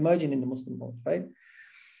see these emerging in the Muslim world, right?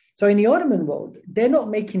 So in the Ottoman world, they're not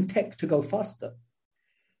making tech to go faster.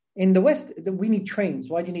 In the West, we need trains.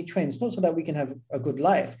 Why do you need trains? Not so that we can have a good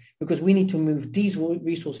life, because we need to move these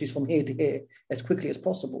resources from here to here as quickly as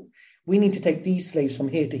possible. We need to take these slaves from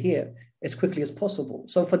here to here as quickly as possible.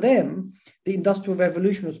 So for them, the Industrial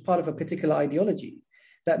Revolution was part of a particular ideology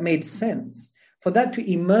that made sense. For that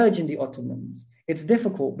to emerge in the Ottomans, it's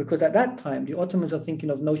difficult because at that time, the Ottomans are thinking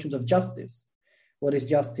of notions of justice. What is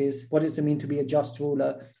justice? What does it mean to be a just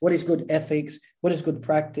ruler? What is good ethics? What is good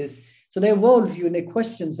practice? So their worldview and their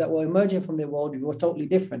questions that were emerging from their worldview were totally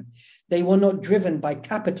different. They were not driven by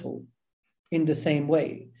capital in the same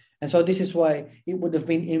way. And so this is why it would have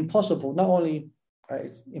been impossible, not only,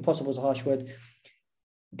 impossible is a harsh word,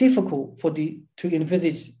 difficult to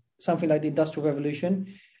envisage something like the Industrial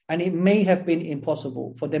Revolution, and it may have been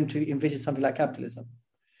impossible for them to envisage something like capitalism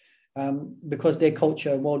because their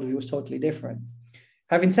culture and worldview was totally different.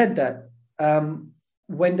 Having said that,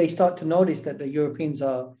 when they start to notice that the Europeans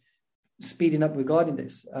are speeding up regarding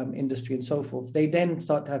this industry and so forth, they then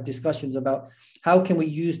start to have discussions about how can we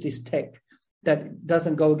use this tech that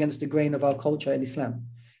doesn't go against the grain of our culture and Islam?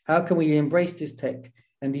 How can we embrace this tech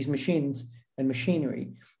and these machines and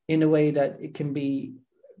machinery in a way that it can be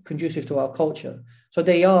conducive to our culture? So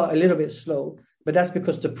they are a little bit slow, but that's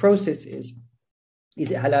because the process is it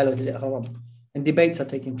halal or is it haram? And debates are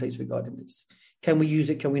taking place regarding this. Can we use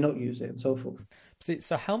it? Can we not use it? And so forth.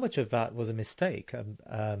 So how much of that was a mistake?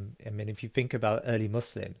 I mean, if you think about early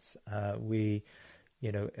Muslims,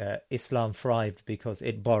 Islam thrived because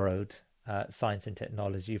it borrowed science and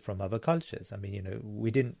technology from other cultures. I mean, we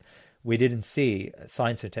didn't see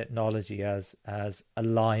science and technology as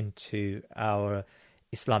aligned to our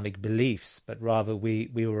Islamic beliefs, but rather we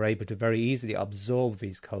were able to very easily absorb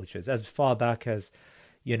these cultures as far back as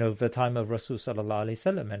the time of Rasul sallallahu alaihi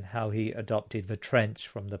wasallam, and how he adopted the trench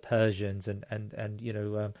from the Persians, and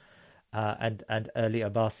early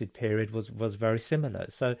Abbasid period was very similar.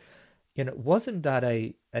 So, wasn't that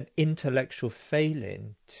an intellectual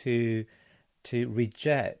failing to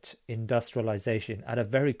reject industrialization at a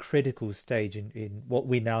very critical stage in what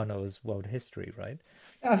we now know as world history, right?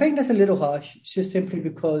 I think that's a little harsh, just simply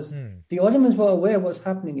because the Ottomans were aware of what's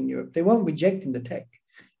happening in Europe. They weren't rejecting the tech.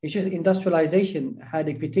 It's just industrialization had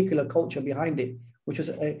a particular culture behind it, which was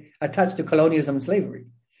attached to colonialism and slavery.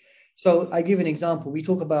 So I give an example. We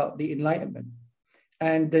talk about the Enlightenment,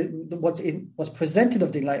 and what's presented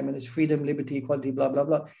of the Enlightenment is freedom, liberty, equality, blah, blah,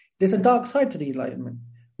 blah. There's a dark side to the Enlightenment.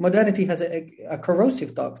 Modernity has a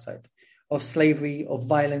corrosive dark side of slavery, of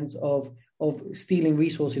violence, of stealing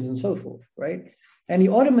resources and so forth, right? And the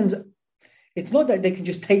Ottomans, it's not that they can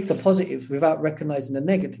just take the positives without recognizing the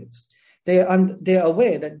negatives. They're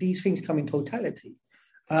aware that these things come in totality,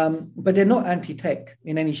 but they're not anti-tech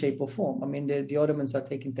in any shape or form. I mean, the Ottomans are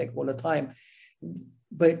taking tech all the time.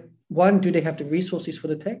 But one, do they have the resources for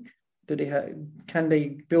the tech? Can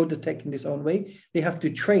they build the tech in this own way? They have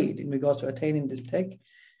to trade in regards to attaining this tech.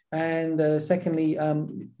 And secondly,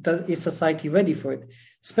 is society ready for it?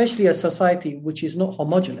 Especially a society which is not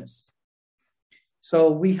homogeneous.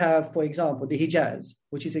 So we have, for example, the Hijaz,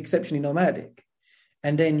 which is exceptionally nomadic.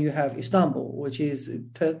 And then you have Istanbul, which is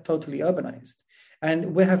totally urbanized.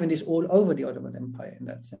 And we're having this all over the Ottoman Empire in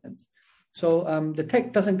that sense. So the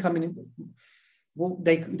tech doesn't come in, well,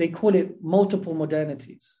 they call it multiple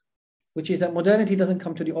modernities, which is that modernity doesn't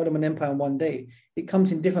come to the Ottoman Empire in one day. It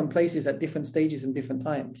comes in different places at different stages and different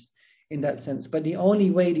times in that sense. But the only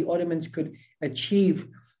way the Ottomans could achieve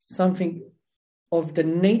something of the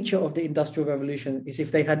nature of the Industrial Revolution is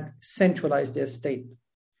if they had centralized their state,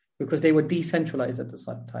 because they were decentralized at the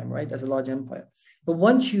same time, right, as a large empire. But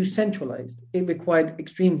once you centralized, it required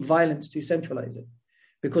extreme violence to centralize it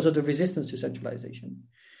because of the resistance to centralization.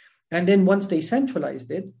 And then once they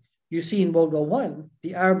centralized it, you see in World War I,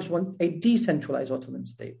 the Arabs want a decentralized Ottoman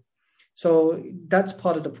state. So that's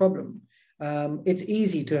part of the problem. It's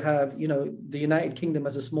easy to have, the United Kingdom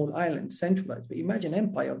as a small island centralized, but imagine an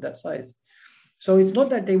empire of that size. So it's not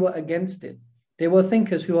that they were against it. They were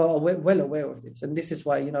thinkers who are well aware of this. And this is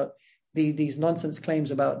why, these nonsense claims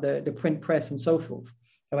about the print press and so forth,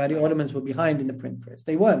 about the Ottomans were behind in the print press.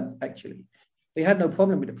 They weren't, actually. They had no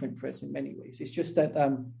problem with the print press in many ways. It's just that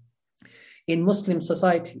in Muslim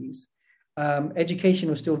societies, education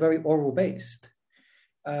was still very oral based.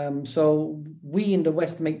 So we in the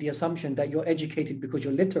West make the assumption that you're educated because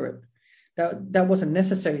you're literate. That wasn't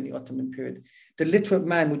necessary in the Ottoman period. The literate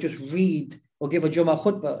man would just read or give a Jummah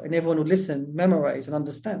khutbah, and everyone would listen, memorize, and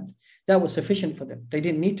understand. That was sufficient for them. They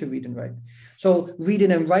didn't need to read and write. So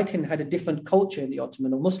reading and writing had a different culture in the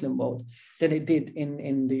Ottoman or Muslim world than it did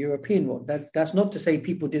in the European world. That's not to say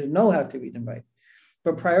people didn't know how to read and write,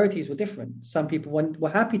 but priorities were different. Some people were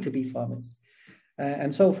happy to be farmers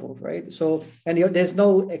and so forth, right? So, and there's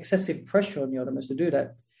no excessive pressure on the Ottomans to do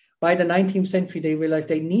that. By the 19th century, they realized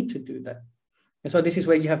they need to do that. And so this is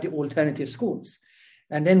where you have the alternative schools.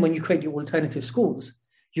 And then when you create the alternative schools,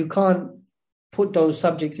 you can't put those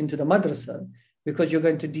subjects into the madrasa because you're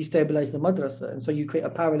going to destabilize the madrasa. And so you create a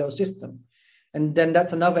parallel system. And then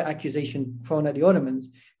that's another accusation thrown at the Ottomans,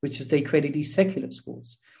 which is they created these secular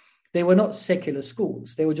schools. They were not secular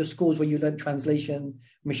schools. They were just schools where you learn translation,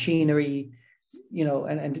 machinery,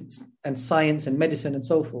 and science and medicine and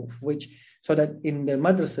so forth, so that in the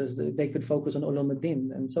madrasas, they could focus on ulum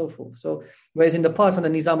ad-din and so forth. So, whereas in the past, under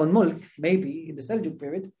Nizam al-Mulk, maybe in the Seljuk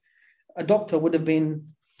period, a doctor would have been,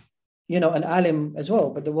 an alim as well,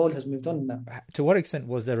 but the world has moved on now. To what extent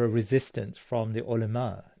was there a resistance from the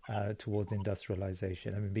ulama towards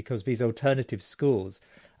industrialization? I mean, because these alternative schools,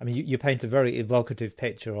 I mean, you paint a very evocative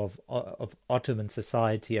picture of Ottoman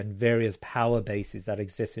society and various power bases that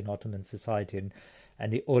exist in Ottoman society,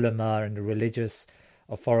 and the ulama and the religious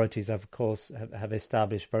authorities, of course, have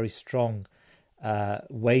established very strong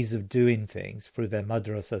ways of doing things through their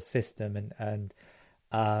madrasa system, and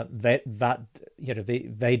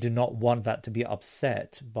they do not want that to be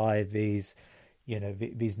upset by these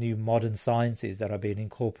new modern sciences that are being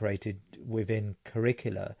incorporated within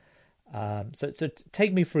curricula. So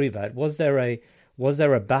take me through that. Was there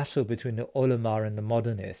a battle between the ulama and the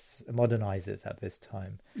modernizers at this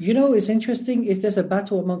time? It's interesting. There's a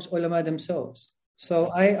battle amongst ulama themselves.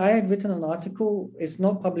 So I had written an article. It's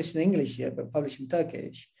not published in English yet, but published in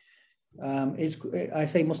Turkish. I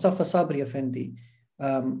say Mustafa Sabri Effendi,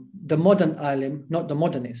 the modern alim, not the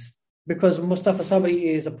modernist, because Mustafa Sabri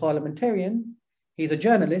is a parliamentarian. He's a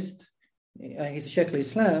journalist. He's a Sheikh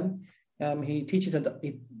al-Islam. He teaches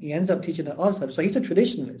he ends up teaching at Azhar. So he's a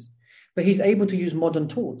traditionalist, but he's able to use modern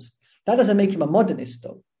tools. That doesn't make him a modernist,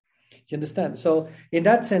 though. You understand? So in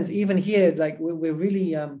that sense, even here, like we're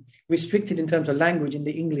really restricted in terms of language in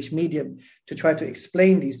the English medium to try to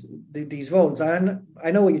explain these roles. And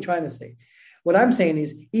I know what you're trying to say. What I'm saying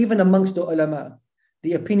is, even amongst the ulama,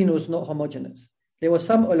 the opinion was not homogeneous. There were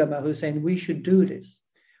some ulama who were saying, we should do this.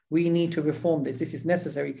 We need to reform this. This is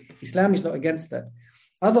necessary. Islam is not against that.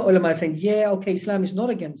 Other ulama are saying, yeah, okay, Islam is not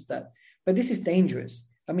against that, but this is dangerous.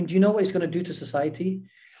 I mean, do you know what it's going to do to society?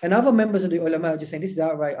 And other members of the ulama are just saying, this is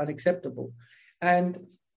outright unacceptable. And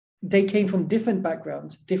they came from different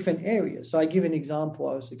backgrounds, different areas. So I give an example.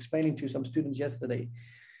 I was explaining to some students yesterday.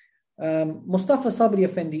 Mustafa Sabri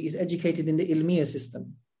Effendi is educated in the Ilmiya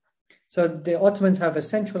system. So the Ottomans have a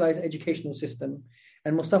centralized educational system,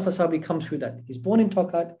 and Mustafa Sabri comes through that. He's born in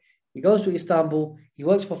Tokat, he goes to Istanbul, he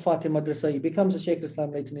works for Fatih Madrasa, he becomes a Sheikh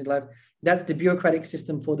al-Islam later in his life. That's the bureaucratic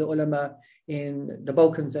system for the ulama in the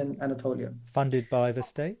Balkans and Anatolia. Funded by the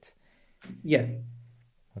state? Yeah.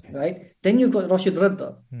 Okay. Right? Then you've got Rashid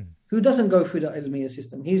Radda, who doesn't go through the Ilmiya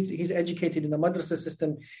system. He's educated in the madrasa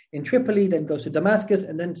system in Tripoli, then goes to Damascus,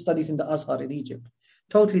 and then studies in the Azhar in Egypt.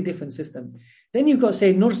 Totally different system. Then you've got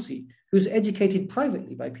Sayyid Nursi, who's educated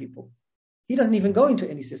privately by people. He doesn't even go into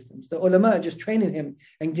any systems. The ulama are just training him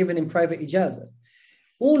and giving him private ijazah.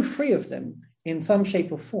 All three of them, in some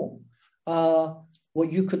shape or form, are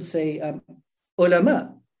what you could say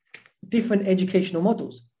ulama, different educational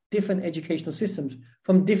models, different educational systems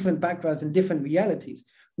from different backgrounds and different realities,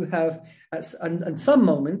 who have, at some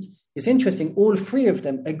moments, it's interesting, all three of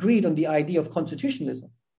them agreed on the idea of constitutionalism.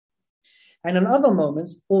 And in other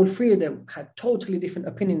moments, all three of them had totally different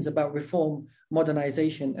opinions about reform,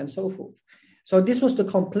 modernization, and so forth. So this was the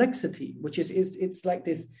complexity, which is it's like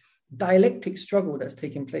this dialectic struggle that's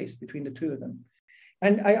taking place between the two of them.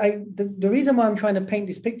 And the reason why I'm trying to paint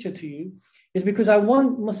this picture to you is because I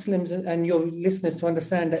want Muslims and your listeners to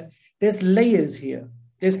understand that there's layers here.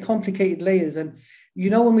 There's complicated layers. And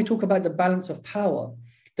when we talk about the balance of power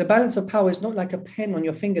is not like a pen on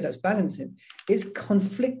your finger that's balancing. It's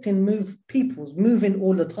conflicting peoples moving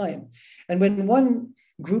all the time. And when one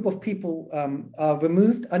group of people are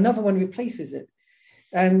removed, another one replaces it.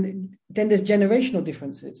 And then there's generational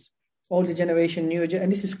differences. Older generation, newer generation,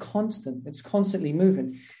 and this is constant. It's constantly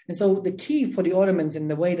moving. And so the key for the Ottomans in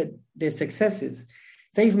the way that their success is,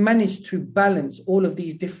 they've managed to balance all of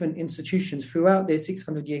these different institutions throughout their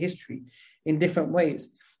 600-year history in different ways.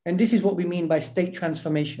 And this is what we mean by state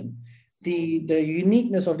transformation. The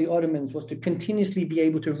uniqueness of the Ottomans was to continuously be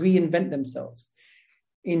able to reinvent themselves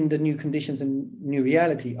in the new conditions and new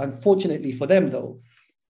reality. Unfortunately for them, though,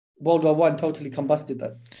 World War One totally combusted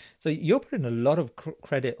that. So you're putting a lot of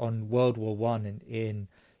credit on World War One in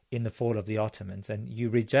the fall of the Ottomans, and you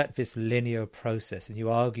reject this linear process, and you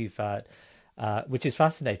argue that, which is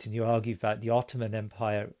fascinating. You argue that the Ottoman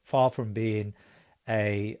Empire, far from being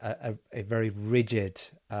a very rigid,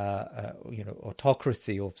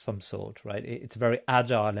 autocracy of some sort, right? It's a very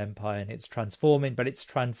agile empire, and it's transforming, but it's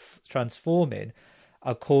transforming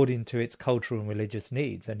according to its cultural and religious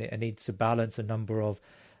needs, and it needs to balance a number of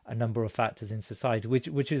factors in society,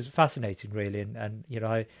 which is fascinating, really, and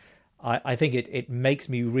I think it makes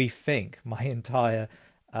me rethink my entire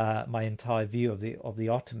view of the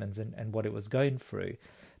Ottomans and what it was going through.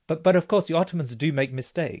 But of course, the Ottomans do make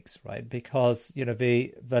mistakes, right? Because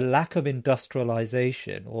the lack of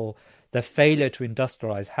industrialization, or the failure to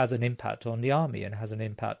industrialize, has an impact on the army and has an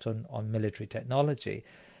impact on military technology.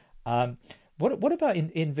 What about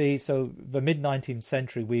in the mid 19th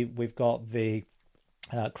century? We've got the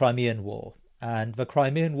Crimean War, and the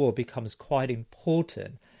Crimean War becomes quite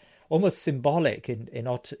important, almost symbolic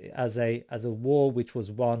as a war which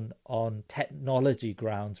was won on technology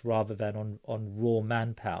grounds rather than on raw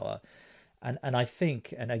manpower. And I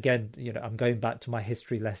think, and again, I'm going back to my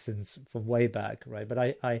history lessons from way back, right? But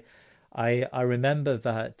I remember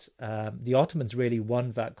that the Ottomans really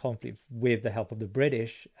won that conflict with the help of the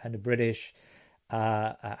British, and the British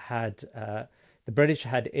had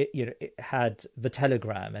the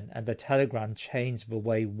telegram, and the telegram changed the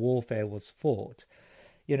way warfare was fought.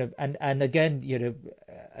 And again,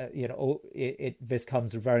 this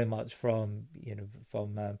comes very much from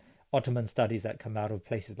Ottoman studies that come out of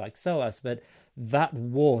places like SOAS, but that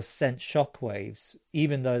war sent shockwaves,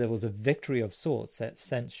 even though there was a victory of sorts, that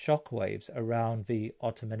sent shockwaves around the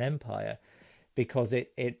Ottoman Empire, because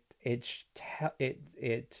it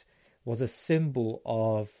was a symbol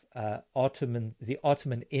of the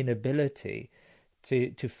Ottoman inability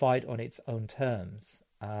to fight on its own terms.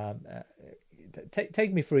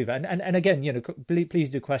 Take me through that, and again, please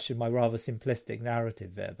do question my rather simplistic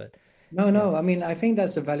narrative there. But no, I mean, I think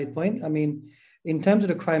that's a valid point. I mean, in terms of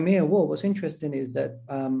the Crimea War, what's interesting is that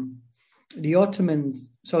the Ottomans.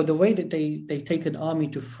 So the way that they take an army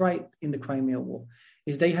to fight in the Crimea War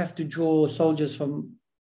is they have to draw soldiers from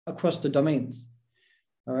across the domains.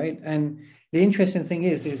 All right, and the interesting thing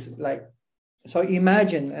is like, so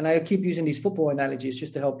imagine, and I keep using these football analogies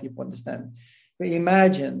just to help people understand. But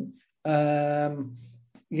imagine, in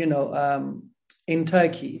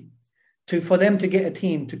Turkey, for them to get a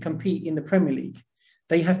team to compete in the Premier League,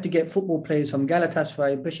 they have to get football players from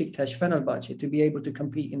Galatasaray, Beşiktaş, Fenerbahçe to be able to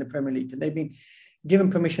compete in the Premier League, and they've been given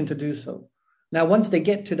permission to do so. Now, once they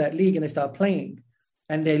get to that league and they start playing,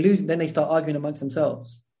 and they lose, then they start arguing amongst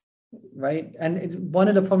themselves, right? And it's one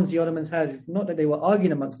of the problems the Ottomans has is not that they were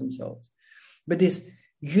arguing amongst themselves, but this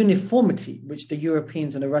uniformity which the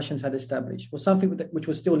Europeans and the Russians had established was something which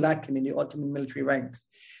was still lacking in the Ottoman military ranks.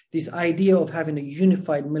 This idea of having a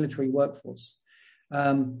unified military workforce.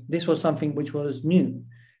 This was something which was new.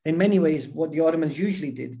 In many ways, what the Ottomans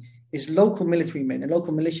usually did is local military men and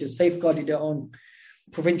local militias safeguarded their own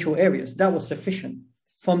provincial areas. That was sufficient.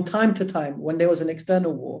 From time to time, when there was an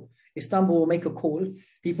external war, Istanbul will make a call,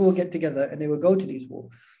 people will get together and they will go to these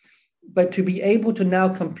wars. But to be able to now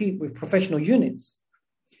compete with professional units,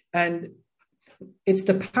 and it's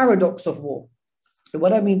the paradox of war. And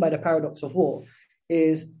what I mean by the paradox of war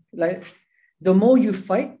is, like, the more you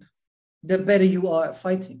fight, the better you are at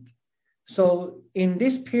fighting. So in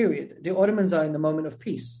this period, the Ottomans are in the moment of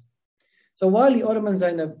peace. So while the Ottomans are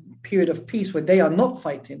in a period of peace where they are not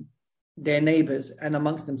fighting their neighbors and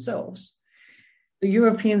amongst themselves, the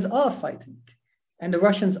Europeans are fighting and the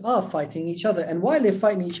Russians are fighting each other. And while they're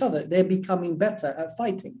fighting each other, they're becoming better at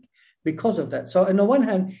fighting because of that. So on the one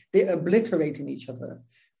hand, they're obliterating each other.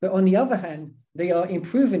 But on the other hand, they are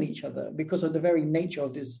improving each other because of the very nature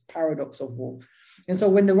of this paradox of war. And so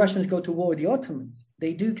when the Russians go to war with the Ottomans,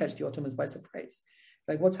 they do catch the Ottomans by surprise.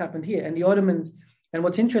 Like what's happened here. And the Ottomans, and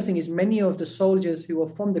what's interesting is many of the soldiers who are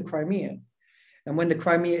from the Crimea, and when the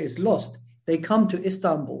Crimea is lost, they come to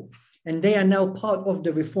Istanbul and they are now part of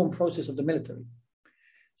the reform process of the military.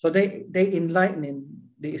 So they enlightening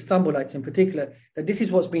the Istanbulites in particular that this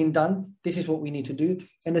is what's being done, this is what we need to do.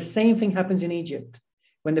 And the same thing happens in Egypt.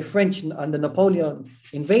 When the French under Napoleon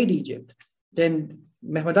invade Egypt, then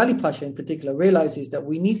Mehmed Ali Pasha in particular realizes that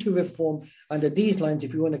we need to reform under these lines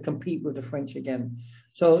if we want to compete with the French again.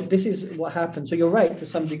 So this is what happened. So you're right to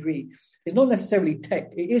some degree. It's not necessarily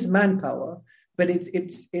tech. It is manpower, but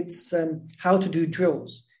it's how to do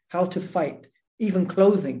drills, how to fight, even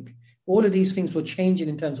clothing. All of these things were changing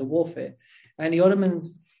in terms of warfare. And the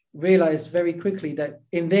Ottomans realized very quickly that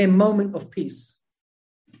in their moment of peace,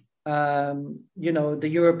 The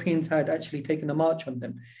Europeans had actually taken a march on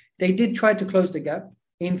them. They did try to close the gap.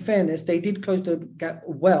 In fairness, they did close the gap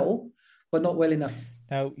well, but not well enough.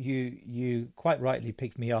 Now, you quite rightly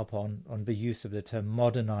picked me up on the use of the term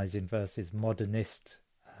modernizing versus modernist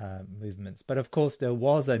movements. But of course, there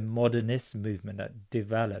was a modernist movement that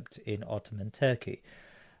developed in Ottoman Turkey.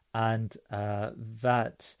 And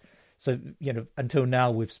until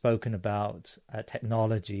now, we've spoken about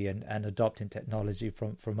technology and adopting technology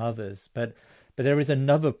from others. But there is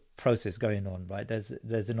another process going on, right?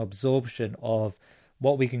 There's an absorption of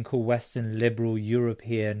what we can call Western liberal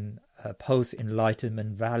European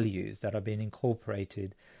post-Enlightenment values that are being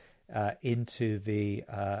incorporated into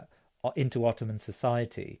Ottoman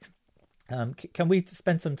society. Can we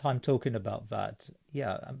spend some time talking about that?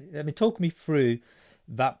 Yeah, I mean, talk me through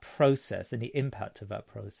that process and the impact of that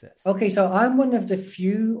process. Okay, so I'm one of the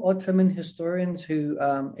few Ottoman historians who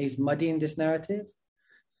is muddying this narrative.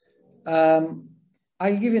 I'll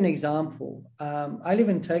give you an example. I live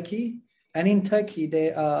in Turkey, and in Turkey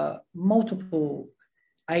there are multiple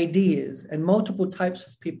ideas and multiple types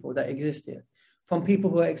of people that exist here, from people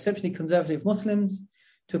who are exceptionally conservative Muslims,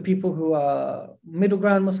 to people who are middle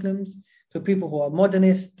ground Muslims, to people who are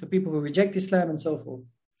modernists, to people who reject Islam, and so forth.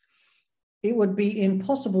 It would be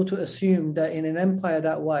impossible to assume that in an empire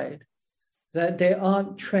that wide, that there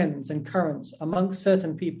aren't trends and currents amongst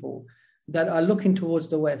certain people that are looking towards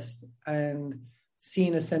the West and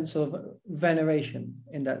seeing a sense of veneration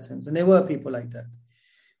in that sense. And there were people like that.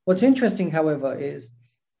 What's interesting, however, is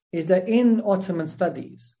that in Ottoman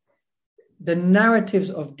studies, the narratives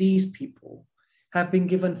of these people have been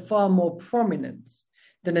given far more prominence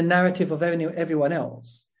than the narrative of everyone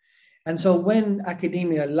else. And so when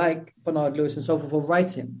academia like Bernard Lewis and so forth were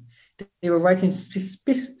writing, they were writing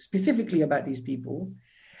specifically about these people.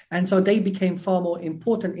 And so they became far more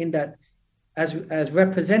important in that as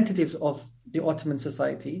representatives of the Ottoman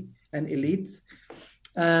society and elites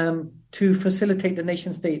to facilitate the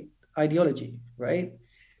nation state ideology, right?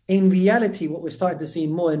 In reality, what we're starting to see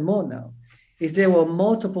more and more now is there were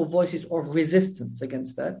multiple voices of resistance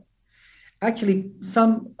against that. Actually,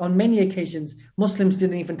 on many occasions, Muslims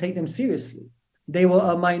didn't even take them seriously. They were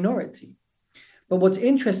a minority. But what's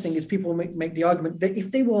interesting is people make the argument that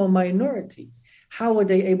if they were a minority, how were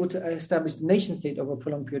they able to establish the nation state over a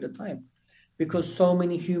prolonged period of time? Because so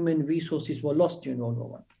many human resources were lost during World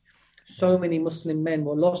War I. So many Muslim men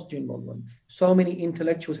were lost during World War I. So many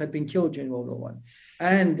intellectuals had been killed during World War I.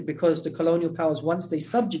 And because the colonial powers, once they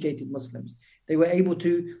subjugated Muslims, they were able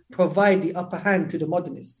to provide the upper hand to the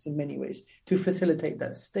modernists in many ways to facilitate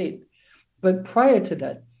that state. But prior to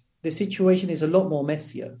that, the situation is a lot more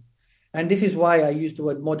messier. And this is why I use the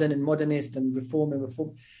word modern and modernist and reform and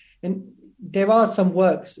reform. And there are some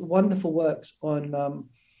works, wonderful works on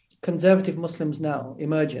conservative Muslims now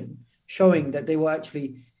emerging, showing that they were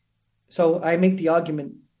actually... So I make the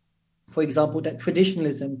argument, for example, that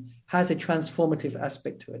traditionalism has a transformative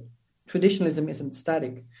aspect to it. Traditionalism isn't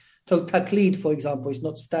static. So taqlid, for example, is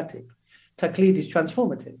not static. Taqlid is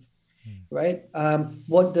transformative, right?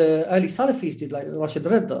 What the early Salafis did, like Rashid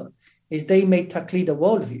Rida, is they made taqlid a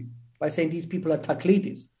worldview by saying these people are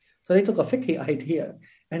taqlidis. So they took a fiqh idea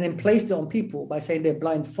and then placed it on people by saying they're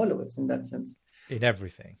blind followers in that sense. In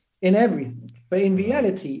everything. In everything. But in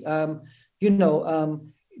reality,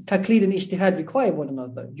 taqlid and ijtihad require one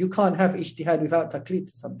another. You can't have ijtihad without taqlid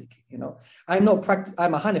to some degree, I'm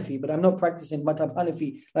a Hanafi, but I'm not practicing madhab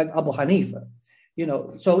Hanafi like Abu Hanifa,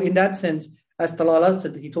 So in that sense, as Talal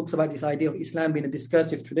said, he talks about this idea of Islam being a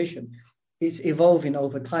discursive tradition. It's evolving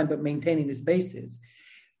over time, but maintaining its basis.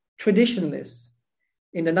 Traditionalists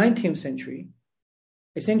in the 19th century,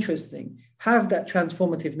 it's interesting, have that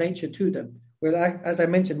transformative nature to them. Well, as I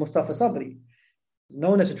mentioned, Mustafa Sabri,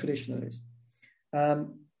 known as a traditionalist,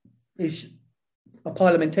 is a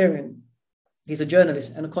parliamentarian, he's a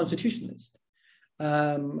journalist and a constitutionalist.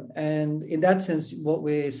 And in that sense, what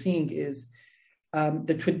we're seeing is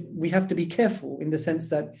we have to be careful in the sense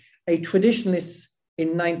that a traditionalist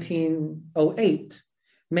in 1908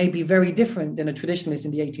 may be very different than a traditionalist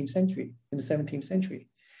in the 18th century, in the 17th century.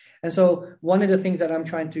 And so one of the things that I'm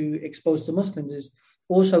trying to expose to Muslims is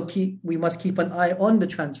also we must keep an eye on the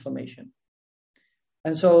transformation.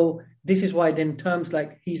 And so this is why then terms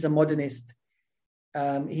like he's a modernist,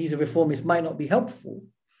 he's a reformist might not be helpful,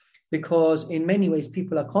 because in many ways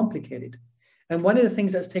people are complicated. And one of the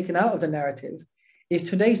things that's taken out of the narrative is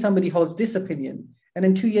today somebody holds this opinion and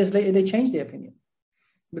then 2 years later they change their opinion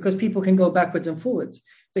because people can go backwards and forwards.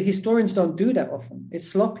 The historians don't do that often. It's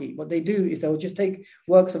sloppy. What they do is they'll just take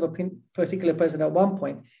works of a particular person at one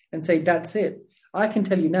point and say, that's it. I can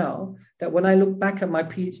tell you now that when I look back at my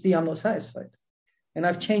PhD, I'm not satisfied. And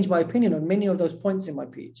I've changed my opinion on many of those points in my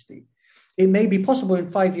PhD. It may be possible in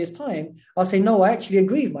 5 years' time, I'll say, no, I actually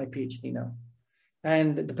agree with my PhD now.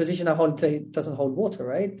 And the position I hold today doesn't hold water,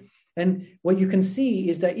 right? And what you can see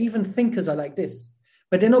is that even thinkers are like this,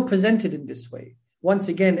 but they're not presented in this way. Once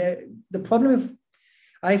again, the problem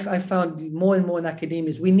I found more and more in academia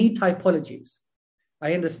is we need typologies.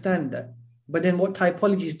 I understand that. But then what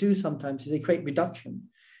typologies do sometimes is they create reduction.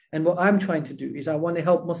 And what I'm trying to do is I want to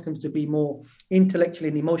help Muslims to be more intellectually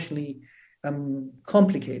and emotionally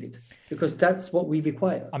complicated, because that's what we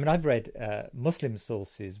require. I mean, I've read Muslim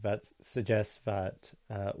sources that suggest that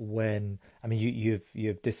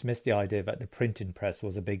you've dismissed the idea that the printing press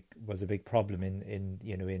was a big problem in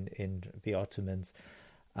the Ottomans,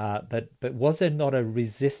 but was there not a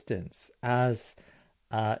resistance as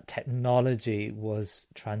technology was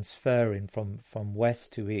transferring from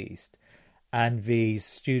west to east, and these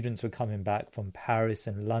students were coming back from Paris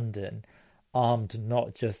and London armed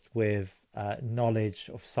not just with knowledge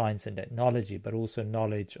of science and technology, but also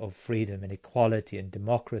knowledge of freedom and equality and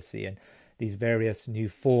democracy and these various new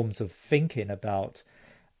forms of thinking about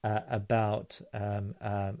the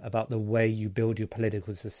way you build your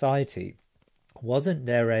political society? Wasn't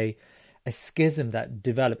there a schism that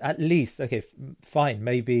developed, at least, okay, fine,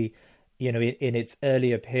 maybe, in its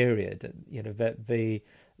earlier period, that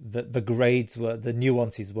the grades were, the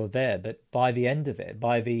nuances were there, but by the end of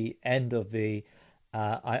the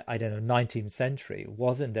 19th century,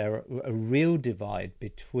 wasn't there a real divide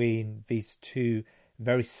between these two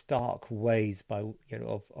very stark ways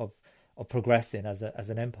of progressing as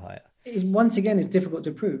an empire? Once again, it's difficult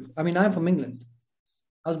to prove. I mean, I'm from England.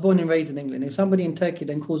 I was born and raised in England. If somebody in Turkey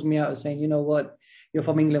then calls me out and saying, you know what, you're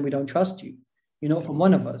from England, we don't trust you. You're not from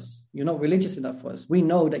one of us. You're not religious enough for us. We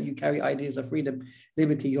know that you carry ideas of freedom,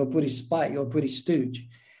 liberty. You're a British spy. You're a British stooge.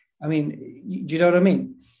 I mean, do you know what I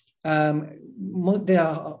mean? There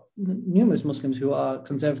are numerous Muslims who are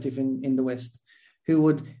conservative in the West, who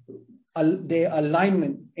would, their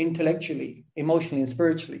alignment intellectually, emotionally, and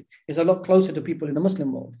spiritually is a lot closer to people in the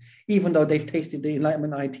Muslim world, even though they've tasted the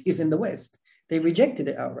Enlightenment ideas in the West. They rejected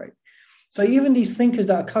it outright. So even these thinkers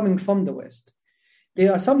that are coming from the West,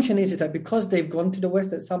 the assumption is that because they've gone to the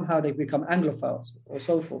West, that somehow they've become Anglophiles or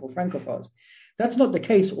so forth, or Francophiles. That's not the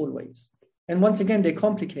case always. And once again, they're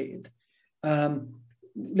complicated.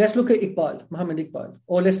 Let's look at Muhammad Iqbal,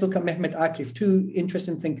 or let's look at Mehmet Akif, two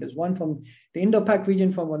interesting thinkers, one from the Indo-Pak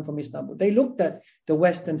region, one from Istanbul. They looked at the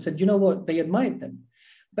West and said, you know what, they admired them.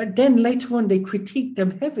 But then later on, they critiqued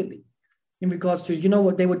them heavily in regards to, you know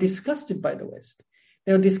what, they were disgusted by the West.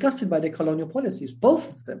 They were disgusted by their colonial policies, both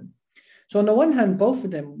of them. So on the one hand, both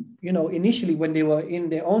of them, initially when they were in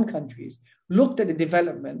their own countries, looked at the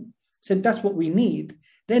development, said that's what we need,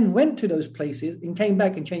 then went to those places and came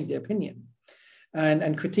back and changed their opinion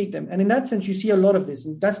and critiqued them. And in that sense, you see a lot of this.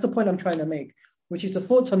 And that's the point I'm trying to make, which is the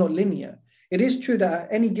thoughts are not linear. It is true that at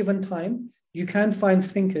any given time, you can find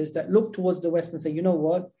thinkers that look towards the West and say, you know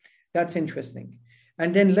what, that's interesting.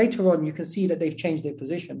 And then later on, you can see that they've changed their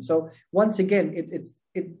position. So once again,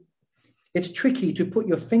 it's tricky to put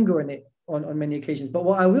your finger in it on many occasions. But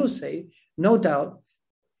what I will say, no doubt,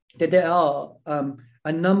 that there are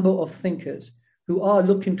a number of thinkers who are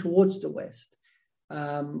looking towards the West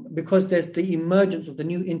because there's the emergence of the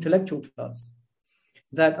new intellectual class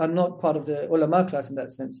that are not part of the ulama class in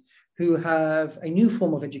that sense, who have a new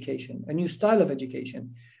form of education, a new style of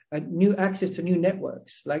education, a new access to new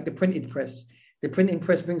networks like the printing press. The printing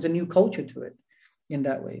press brings a new culture to it in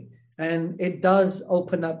that way. And it does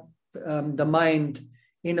open up the mind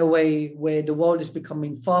in a way where the world is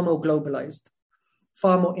becoming far more globalized,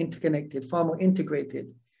 far more interconnected, far more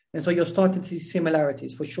integrated. And so you're starting to see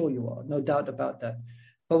similarities, for sure you are, no doubt about that.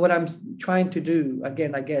 But what I'm trying to do,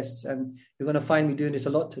 again, I guess, and you're going to find me doing this a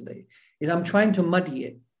lot today, is I'm trying to muddy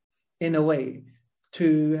it in a way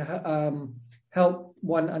to help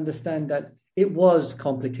one understand that it was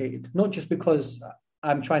complicated, not just because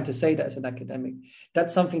I'm trying to say that as an academic.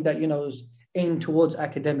 That's something that, is aimed towards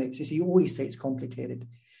academics. You see, you always say it's complicated,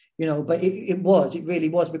 but it really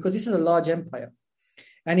was, because this is a large empire.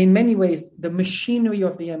 And in many ways, the machinery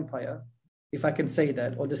of the empire, if I can say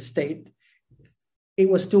that, or the state, it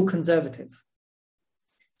was still conservative.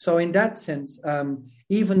 So in that sense,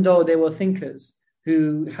 even though there were thinkers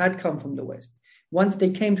who had come from the West, once they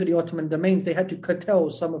came to the Ottoman domains, they had to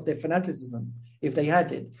curtail some of their fanaticism, if they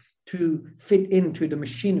had it, to fit into the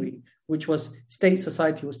machinery, which was state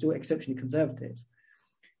society was still exceptionally conservative.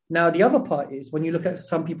 Now, the other part is when you look at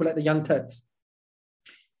some people like the Young Turks,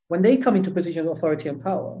 when they come into positions of authority and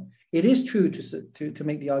power, it is true to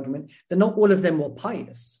make the argument that not all of them were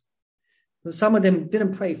pious. Some of them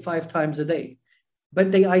didn't pray 5 times a day,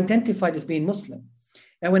 but they identified as being Muslim.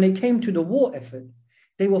 And when it came to the war effort,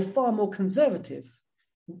 they were far more conservative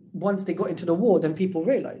once they got into the war than people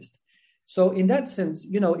realized. So in that sense,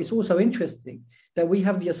 it's also interesting that we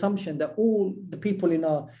have the assumption that all the people in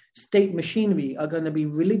our state machinery are going to be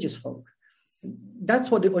religious folk.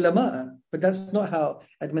 That's what the ulama are, but that's not how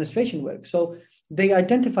administration works. So they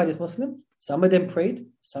identified as Muslim. Some of them prayed.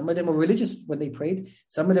 Some of them were religious when they prayed.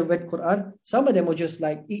 Some of them read Quran. Some of them were just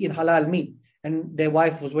like eating halal meat, and their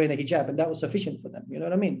wife was wearing a hijab, and that was sufficient for them. You know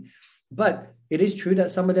what I mean? But it is true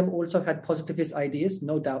that some of them also had positivist ideas,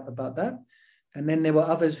 no doubt about that. And then there were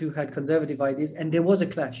others who had conservative ideas, and there was a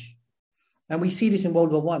clash. And we see this in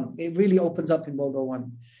World War One. It really opens up in World War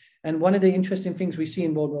One. And one of the interesting things we see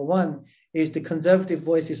in World War One is the conservative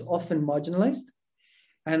voice is often marginalized.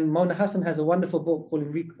 And Mona Hassan has a wonderful book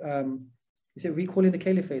called Recalling the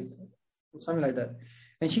Caliphate, or something like that.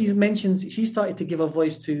 And she started to give a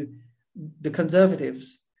voice to the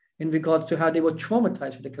conservatives in regards to how they were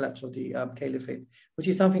traumatized with the collapse of the caliphate, which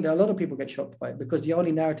is something that a lot of people get shocked by, because the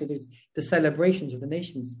only narrative is the celebrations of the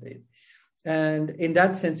nation state. And in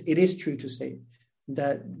that sense, it is true to say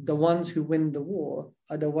that the ones who win the war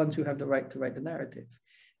are the ones who have the right to write the narrative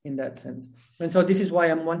in that sense. And so this is why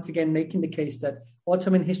I'm once again making the case that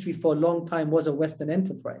Ottoman history for a long time was a Western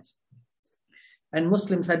enterprise. And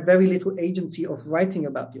Muslims had very little agency of writing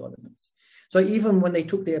about the Ottomans. So even when they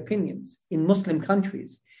took their opinions in Muslim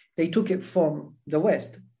countries, they took it from the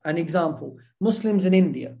West. An example, Muslims in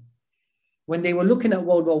India, when they were looking at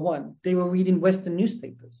World War I, they were reading Western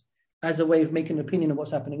newspapers as a way of making an opinion of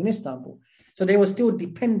what's happening in Istanbul. So they were still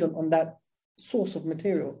dependent on that source of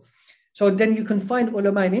material. So then you can find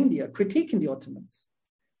ulama in India critiquing the Ottomans,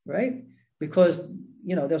 right? Because,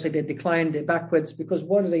 they'll say they declined, they're backwards, because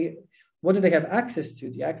what do they have access to?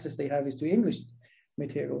 The access they have is to English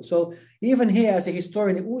material. So even here as a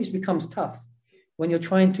historian, it always becomes tough when you're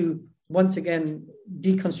trying to, once again,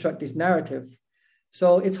 deconstruct this narrative.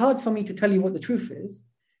 So it's hard for me to tell you what the truth is,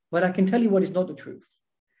 but I can tell you what is not the truth.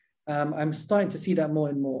 I'm starting to see that more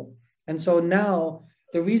and more. And so now,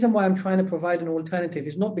 the reason why I'm trying to provide an alternative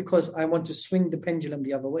is not because I want to swing the pendulum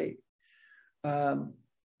the other way.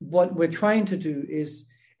 What we're trying to do is,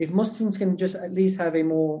 if Muslims can just at least have a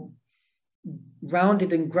more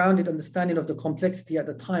rounded and grounded understanding of the complexity at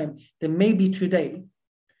the time, then maybe today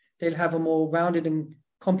they'll have a more rounded and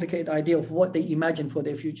complicated idea of what they imagine for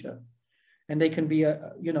their future. And they can be,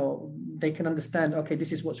 they can understand, okay,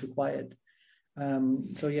 this is what's required.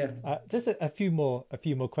 Just a few more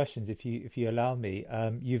questions, if you allow me.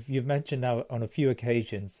 You've mentioned now on a few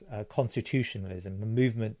occasions constitutionalism, the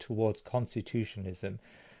movement towards constitutionalism.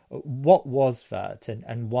 What was that,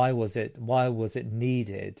 and why was it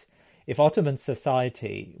needed? If Ottoman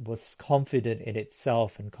society was confident in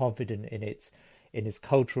itself and confident in its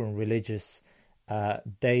cultural and religious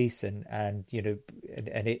base, and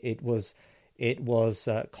it was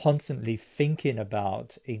constantly thinking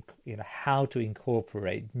about how to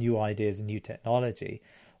incorporate new ideas and new technology,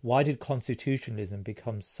 why did constitutionalism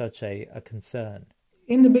become such a concern?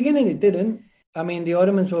 In the beginning, it didn't. I mean, the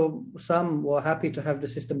Ottomans some were happy to have the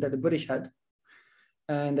system that the British had.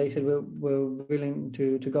 And they said, we're willing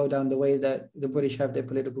to go down the way that the British have their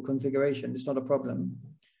political configuration. It's not a problem.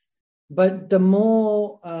 But the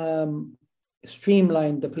more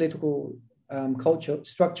streamlined the political culture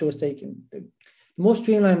structure was taken, the more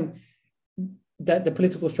streamlined that the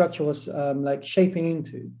political structure was shaping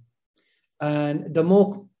into, and the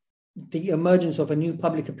more the emergence of a new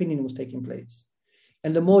public opinion was taking place,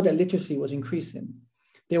 and the more that literacy was increasing,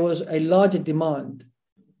 there was a larger demand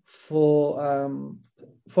from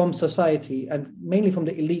society, and mainly from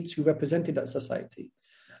the elites who represented that society,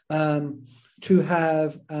 to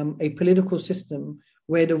have a political system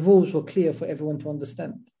where the rules were clear for everyone to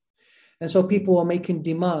understand. And so people were making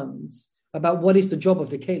demands about what is the job of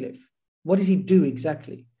the caliph? What does he do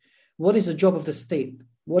exactly? What is the job of the state?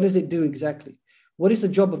 What does it do exactly? What is the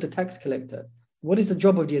job of the tax collector? What is the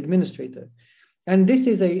job of the administrator? And this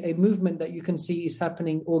is a movement that you can see is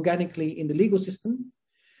happening organically in the legal system,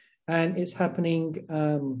 and it's happening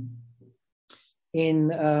in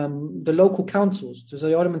the local councils. So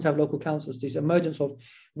the Ottomans have local councils, this emergence of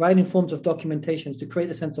writing forms of documentations to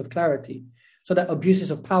create a sense of clarity so that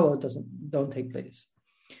abuses of power don't take place.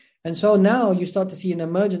 And so now you start to see an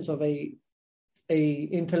emergence of a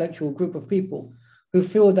intellectual group of people who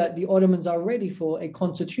feel that the Ottomans are ready for a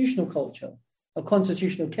constitutional culture, a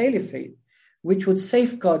constitutional caliphate, which would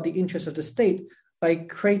safeguard the interests of the state by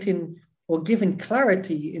creating or giving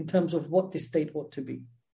clarity in terms of what this state ought to be,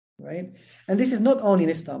 right? And this is not only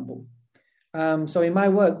in Istanbul. So in my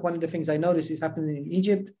work, one of the things I notice is happening in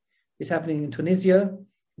Egypt, it's happening in Tunisia,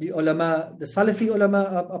 The ulama, the Salafi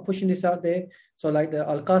ulama are pushing this out there. So like the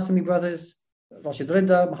Al-Qasimi brothers, Rashid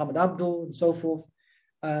Rida, Muhammad Abdul, and so forth.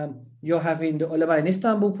 You're having the ulama in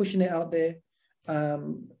Istanbul pushing it out there.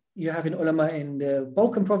 You're having ulama in the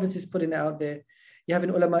Balkan provinces putting it out there. You're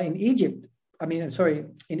having ulama in Egypt,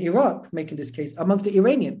 in Iraq making this case, amongst the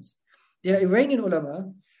Iranians. There are Iranian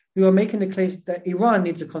ulama who are making the case that Iran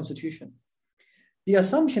needs a constitution. The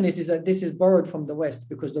assumption is that this is borrowed from the West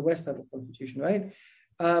because the West have a constitution, right?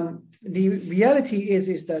 The reality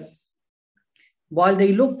is that while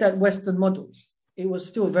they looked at Western models, it was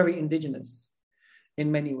still very indigenous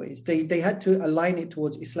in many ways. They had to align it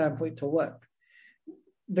towards Islam for it to work.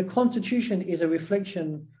 The constitution is a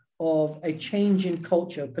reflection of a change in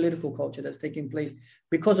culture, political culture that's taking place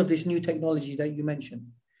because of this new technology that you mentioned.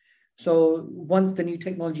 So once the new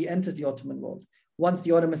technology enters the Ottoman world, once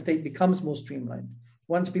the Ottoman state becomes more streamlined,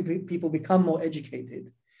 once people become more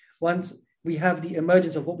educated, once we have the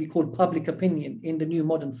emergence of what we call public opinion in the new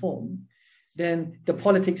modern form, then the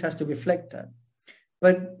politics has to reflect that.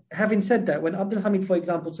 But having said that, when Abdul Hamid, for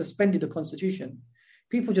example, suspended the constitution,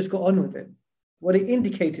 people just got on with it. What it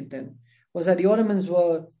indicated then was that the Ottomans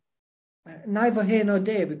were neither here nor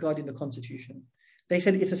there regarding the constitution. They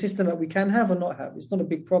said it's a system that we can have or not have. It's not a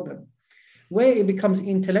big problem. Where it becomes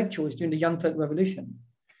intellectual is during the Young Turk Revolution.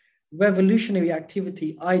 Revolutionary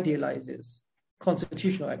activity idealizes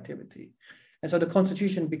constitutional activity. And so the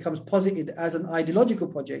constitution becomes posited as an ideological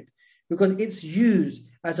project because it's used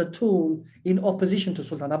as a tool in opposition to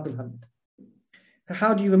Sultan Abdul Hamid.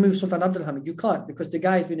 How do you remove Sultan Abdul Hamid? You can't, because the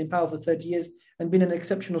guy has been in power for 30 years and been an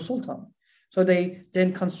exceptional sultan. So they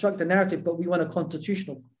then construct a narrative, but we want a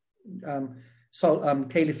constitutional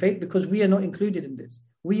caliphate because we are not included in this.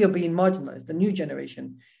 We are being marginalized, the new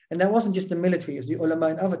generation. And that wasn't just the military, it was the ulama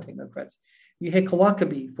and other technocrats. You hear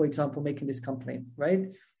Kawakibi, for example, making this complaint,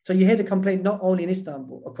 right? So you hear the complaint not only in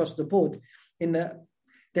Istanbul, across the board,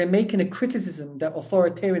 they're making a criticism that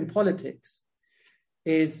authoritarian politics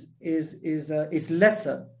is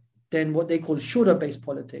lesser than what they call shura-based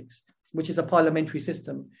politics, which is a parliamentary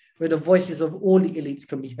system where the voices of all the elites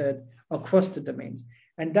can be heard across the domains.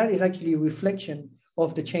 And that is actually a reflection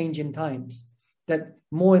of the change in times, that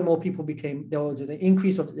more and more people there was an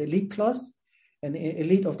increase of the elite class and the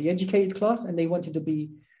elite of the educated class, and they wanted to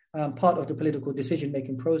be part of the political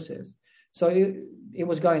decision-making process. So it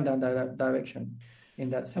was going down that direction. In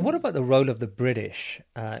that sense. And what about the role of the British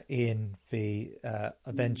in the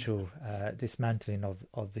eventual dismantling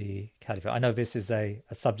of the caliphate? I know this is a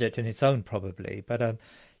subject in its own, probably, but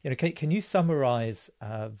can you summarise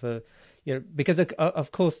because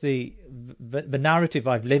of course the narrative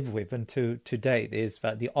I've lived with and to date is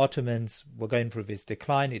that the Ottomans were going through this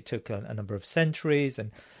decline. It took a number of centuries,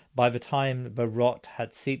 and by the time the rot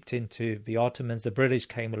had seeped into the Ottomans, the British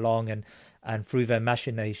came along and through their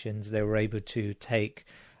machinations, they were able to take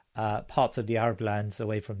parts of the Arab lands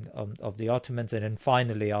away from of the Ottomans, and then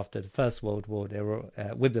finally, after the First World War, they were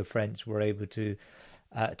with the French were able to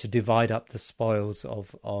divide up the spoils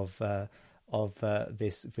of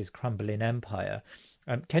this crumbling empire.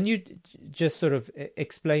 Can you just sort of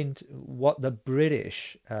explain what the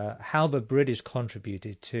British, how the British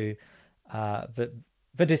contributed to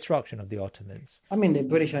the destruction of the Ottomans? I mean, the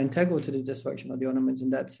British are integral to the destruction of the Ottomans in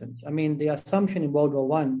that sense. I mean, the assumption in World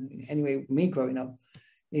War I, anyway, me growing up,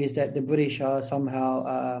 is that the British are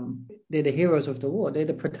somehow, they're the heroes of the war. They're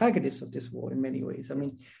the protagonists of this war in many ways. I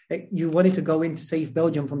mean, you wanted to go in to save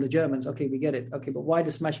Belgium from the Germans. Okay, we get it. Okay, but why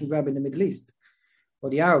the smash and grab in the Middle East or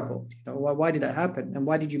the Arab world? Why did that happen? And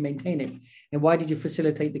why did you maintain it? And why did you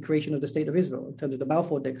facilitate the creation of the State of Israel in terms of the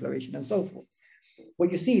Balfour Declaration and so forth?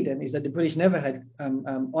 What you see then is that the British never had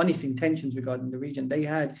honest intentions regarding the region. They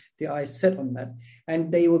had their eyes set on that,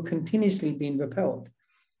 and they were continuously being repelled.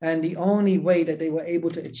 And the only way that they were able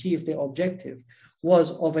to achieve their objective was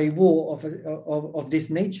of a war of this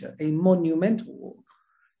nature, a monumental war.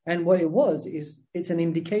 And what it was is it's an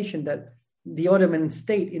indication that the Ottoman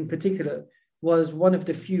state in particular was one of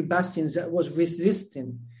the few bastions that was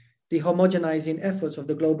resisting the homogenizing efforts of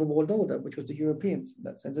the global world order, which was the Europeans in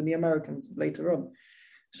that sense, and the Americans later on.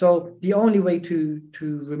 So the only way to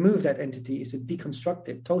remove that entity is to deconstruct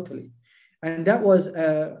it totally. And that was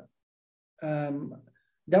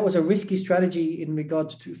a risky strategy in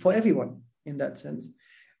regards to, for everyone in that sense.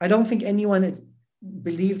 I don't think anyone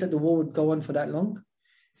believed that the war would go on for that long.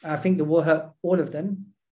 I think the war hurt all of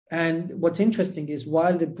them. And what's interesting is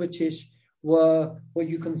while the British were what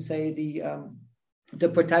you can say the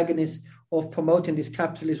protagonists of promoting this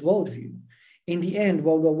capitalist worldview, in the end,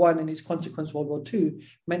 World War I and its consequence, World War II,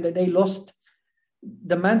 meant that they lost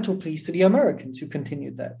the mantelpiece to the Americans who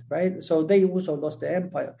continued that, right? So they also lost their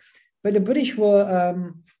empire. But the British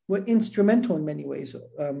were were instrumental in many ways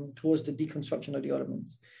towards the deconstruction of the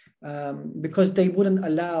Ottomans, because they wouldn't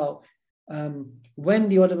allow, when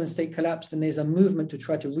the Ottoman state collapsed and there's a movement to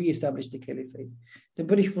try to re-establish the caliphate, the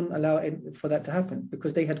British wouldn't allow it for that to happen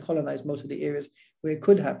because they had colonized most of the areas where it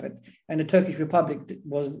could happen. And the Turkish Republic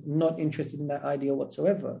was not interested in that idea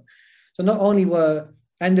whatsoever. So not only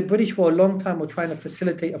and the British for a long time were trying to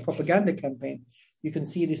facilitate a propaganda campaign. You can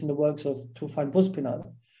see this in the works of Tufan Buzpınar.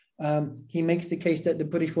 He makes the case that the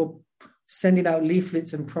British were sending out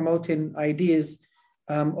leaflets and promoting ideas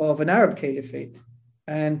of an Arab caliphate.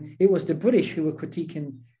 And it was the British who were critiquing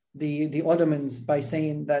the Ottomans by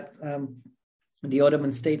saying that the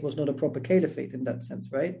Ottoman state was not a proper caliphate in that sense,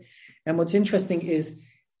 right? And what's interesting is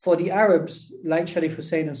for the Arabs, like Sharif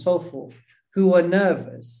Hussein and so forth, who were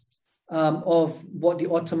nervous of what the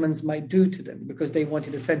Ottomans might do to them because they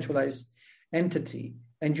wanted a centralized entity.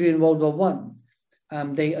 And during World War I,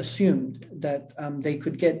 they assumed that they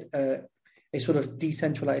could get a sort of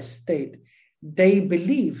decentralized state. They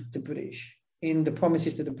believed the British in the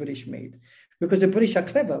promises that the British made, because the British are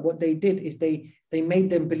clever. What they did is they made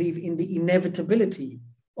them believe in the inevitability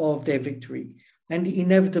of their victory and the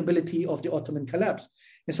inevitability of the Ottoman collapse.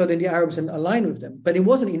 And so then the Arabs aligned with them, but it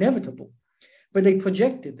wasn't inevitable, but they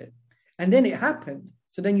projected it. And then it happened.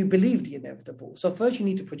 So then you believe the inevitable. So first you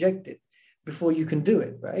need to project it before you can do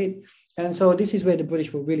it, right? And so this is where the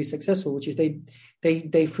British were really successful, which is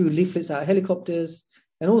they threw leaflets out of helicopters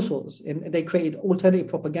and all sorts. And they created alternative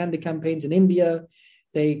propaganda campaigns in India.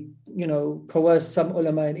 They, coerced some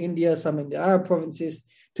ulama in India, some in the Arab provinces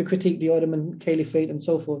to critique the Ottoman caliphate and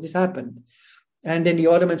so forth. This happened. And then the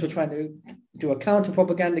Ottomans were trying to do a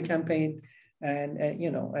counter-propaganda campaign and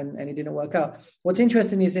it didn't work out. What's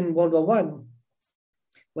interesting is in World War I,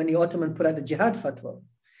 when the Ottoman put out the jihad fatwa,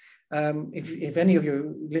 if any of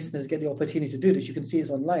your listeners get the opportunity to do this, you can see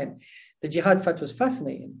it online. The jihad fatwa is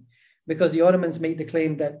fascinating because the Ottomans make the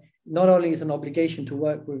claim that not only is an obligation to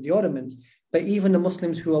work with the Ottomans, but even the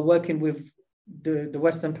Muslims who are working with the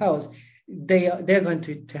Western powers, they're going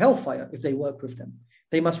to hellfire if they work with them.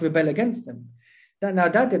 They must rebel against them. Now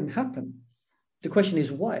that didn't happen. The question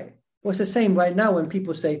is why? Well, it's the same right now when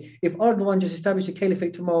people say, if Erdogan just established a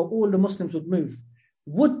caliphate tomorrow, all the Muslims would move.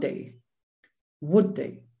 Would they? Would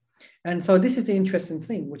they? And so this is the interesting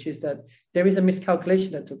thing, which is that there is a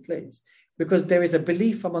miscalculation that took place because there is a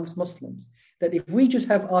belief amongst Muslims that if we just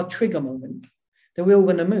have our trigger moment, then we're all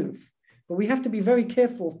going to move. But we have to be very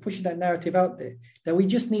careful of pushing that narrative out there, that we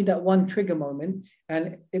just need that one trigger moment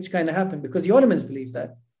and it's going to happen, because the Ottomans believed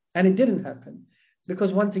that and it didn't happen.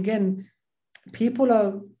 Because once again, people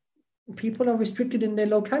are restricted in their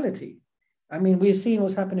locality. I mean, we've seen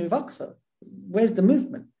what's happening with Aqsa. Where's the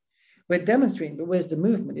movement? We're demonstrating, but where's the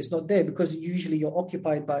movement? It's not there because usually you're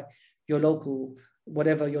occupied by your local,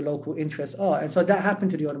 whatever your local interests are. And so that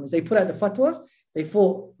happened to the Ottomans. They put out the fatwa. They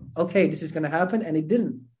thought, okay, this is going to happen. And it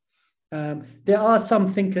didn't. There are some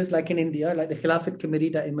thinkers like in India, like the Khilafat committee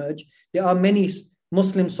that emerged. There are many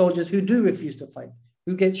Muslim soldiers who do refuse to fight,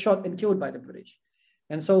 who get shot and killed by the British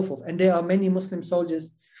and so forth. And there are many Muslim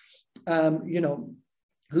soldiers,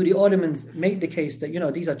 who the Ottomans make the case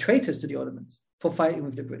that, these are traitors to the Ottomans for fighting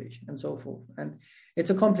with the British and so forth. And it's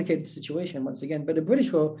a complicated situation once again, but the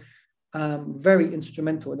British were very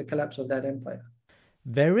instrumental in the collapse of that empire.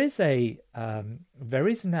 There is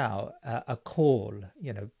now a call,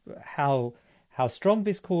 how strong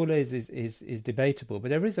this call is debatable, but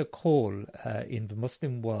there is a call in the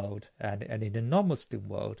Muslim world and in the non-Muslim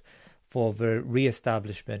world for the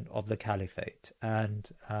re-establishment of the caliphate. And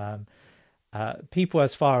people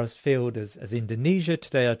as far afield as Indonesia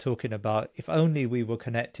today are talking about, if only we were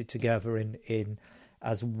connected together in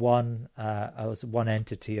as one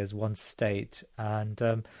entity, as one state.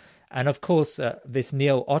 And of course, this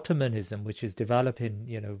neo-Ottomanism, which is developing,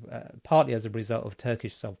 partly as a result of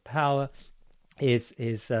Turkish self-power, is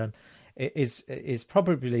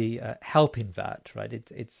probably helping that,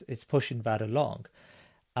 right? It's pushing that along.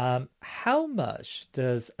 How much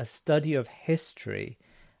does a study of history,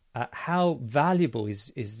 how valuable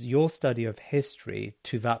is your study of history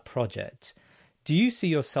to that project? Do you see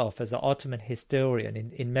yourself as an Ottoman historian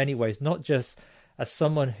in many ways, not just as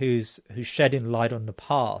someone who's shedding light on the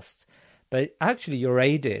past, but actually you're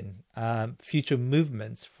aiding future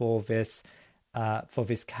movements for this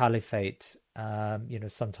caliphate,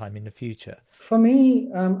 sometime in the future? For me,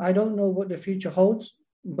 I don't know what the future holds,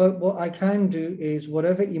 but what I can do is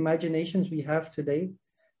whatever imaginations we have today,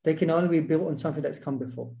 they can only be built on something that's come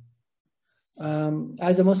before.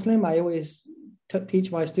 As a Muslim, I always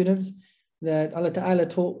teach my students that Allah Ta'ala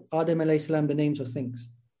taught Adam alayhi salam the names of things.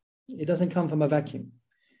 It doesn't come from a vacuum.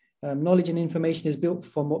 Knowledge and information is built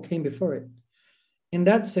from what came before it. in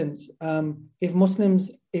that sense, if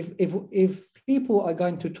people are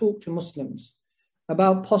going to talk to Muslims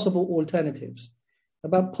about possible alternatives,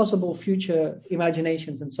 about possible future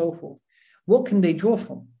imaginations and so forth, what can they draw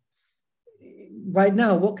from? Right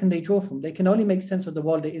now, what can they draw from? They can only make sense of the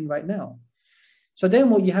world they're in right now. So then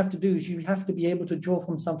what you have to do is you have to be able to draw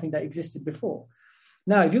from something that existed before.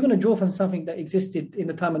 Now, if you're going to draw from something that existed in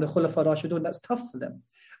the time of the Khulafa Rashidun, that's tough for them.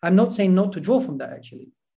 I'm not saying not to draw from that, actually.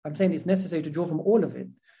 I'm saying it's necessary to draw from all of it.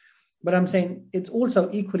 But I'm saying it's also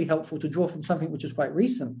equally helpful to draw from something which is quite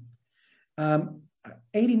recent. 80,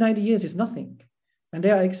 90 years is nothing. And they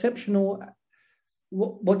are exceptional.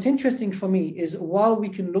 What's interesting for me is while we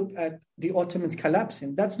can look at the Ottomans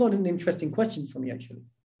collapsing, that's not an interesting question for me, actually.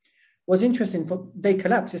 What's interesting, they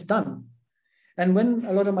collapse, it's done. And when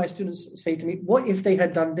a lot of my students say to me, what if they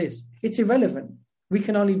had done this? It's irrelevant. We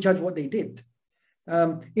can only judge what they did.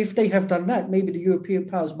 If they have done that, maybe the European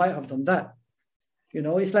powers might have done that. You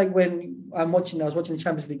know, it's like when I was watching the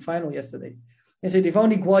Champions League final yesterday. They said, if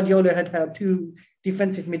only Guardiola had two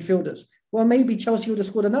defensive midfielders, well, maybe Chelsea would have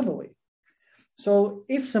scored another way. So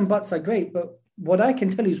ifs and buts are great, but what I can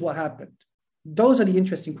tell you is what happened. Those are the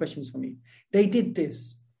interesting questions for me. They did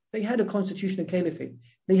this. They had a constitutional caliphate.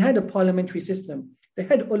 They had a parliamentary system. They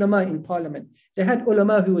had ulama in parliament. They had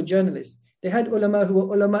ulama who were journalists. They had ulama who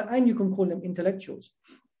were ulama, and you can call them intellectuals.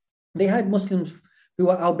 They had Muslims who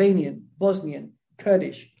were Albanian, Bosnian,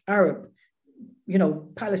 Kurdish, Arab,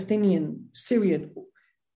 Palestinian, Syrian,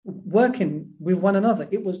 working with one another.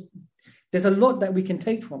 There's a lot that we can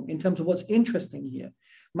take from in terms of what's interesting here.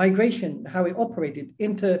 Migration, how it operated,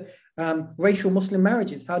 interracial Muslim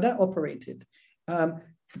marriages, how that operated,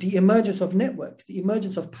 the emergence of networks, the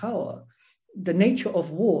emergence of power, the nature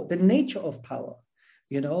of war, the nature of power.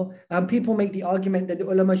 People make the argument that the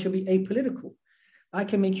ulama should be apolitical. I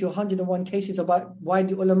can make you 101 cases about why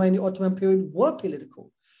the ulama in the Ottoman period were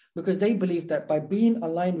political, because they believed that by being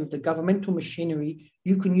aligned with the governmental machinery,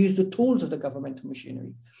 you can use the tools of the governmental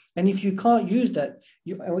machinery. And if you can't use that,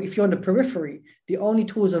 if you're on the periphery, the only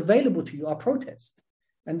tools available to you are protest.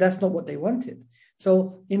 And that's not what they wanted.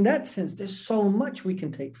 So in that sense, there's so much we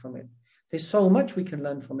can take from it. There's so much we can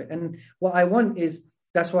learn from it. And what I want is,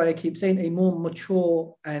 that's why I keep saying, a more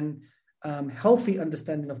mature and healthy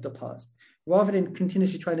understanding of the past, rather than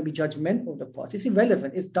continuously trying to be judgmental of the past. It's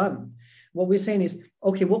irrelevant. It's done. What we're saying is,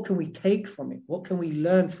 okay, what can we take from it? What can we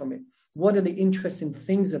learn from it? What are the interesting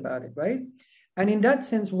things about it, right? And in that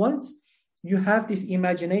sense, once you have this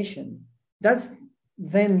imagination,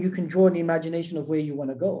 then you can draw an imagination of where you want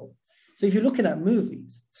to go. So if you're looking at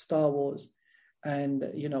movies, Star Wars, and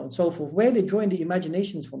and so forth, where they're drawing the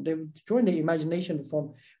imaginations from, they're drawing the imagination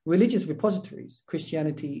from religious repositories,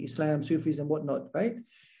 Christianity, Islam, Sufis, and whatnot, right?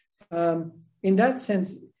 In that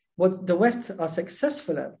sense, what the West are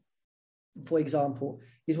successful at, for example,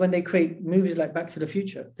 is when they create movies like Back to the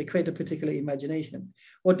Future. They create a particular imagination.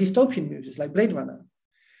 Or dystopian movies like Blade Runner.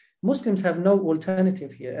 Muslims have no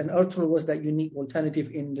alternative here, and Ertugrul was that unique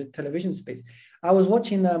alternative in the television space. I was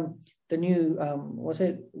watching the new,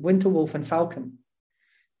 Winter Wolf and Falcon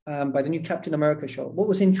by the new Captain America show. What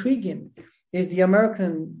was intriguing is the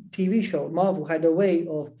American TV show, Marvel, had a way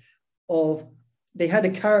of they had a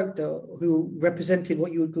character who represented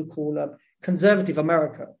what you could call conservative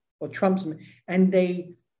America, or Trump's, and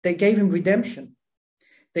they gave him redemption.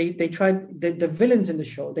 They tried, the villains in the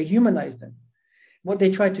show, they humanized them. What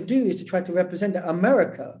they tried to do is to try to represent that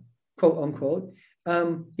America, quote unquote,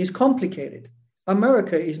 is complicated.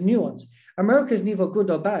 America is nuanced. America is neither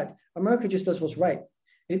good or bad. America just does what's right.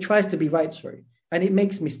 It tries to be right, and it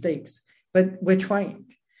makes mistakes, but we're trying.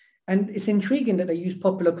 And it's intriguing that they use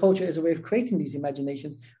popular culture as a way of creating these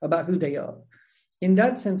imaginations about who they are. In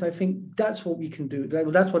that sense, I think that's what we can do.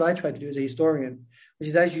 That's what I try to do as a historian, which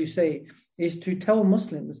is, as you say, is to tell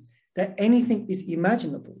Muslims that anything is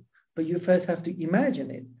imaginable, but you first have to imagine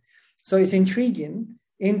it. So it's intriguing.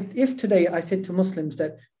 If today I said to Muslims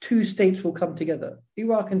that two states will come together,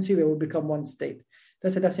 Iraq and Syria will become one state,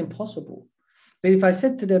 they said that's impossible. But if I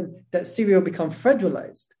said to them that Syria will become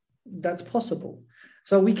federalized, that's possible.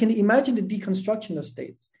 So we can imagine the deconstruction of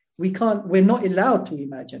states. We're not allowed to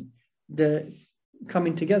imagine the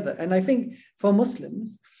coming together. And I think for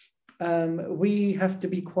Muslims, we have to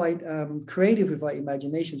be quite creative with our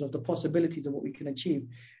imaginations of the possibilities of what we can achieve.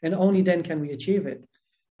 And only then can we achieve it.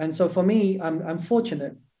 And so for me, I'm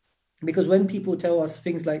fortunate, because when people tell us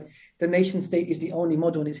things like the nation state is the only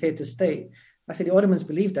model and it's here to stay, I say the Ottomans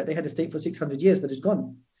believed that. They had a state for 600 years, but it's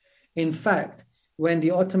gone. In fact, when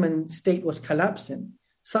the Ottoman state was collapsing,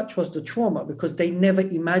 such was the trauma because they never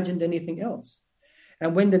imagined anything else.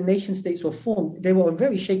 And when the nation states were formed, they were on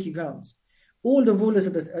very shaky grounds. all the rulers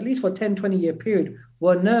of at least for a 10, 20-year period,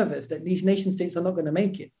 were nervous that these nation states are not going to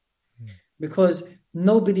make it because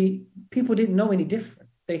people didn't know any different.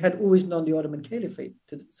 They had always known the Ottoman Caliphate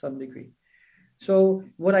to some degree. So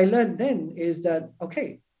what I learned then is that,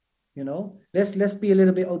 okay, let's be a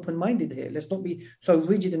little bit open-minded here. Let's not be so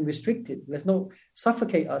rigid and restricted. Let's not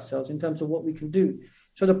suffocate ourselves in terms of what we can do.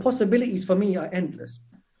 So the possibilities for me are endless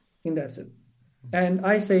in that sense. And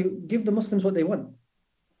I say, give the Muslims what they want,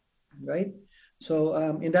 right? So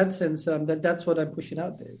in that sense, that's what I'm pushing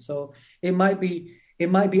out there. So it might be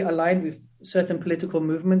aligned with certain political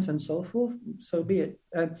movements and so forth. So be it.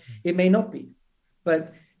 It may not be.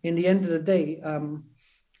 But in the end of the day,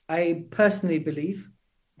 I personally believe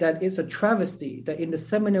that it's a travesty that in the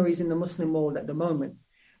seminaries in the Muslim world at the moment,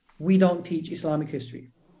 we don't teach Islamic history.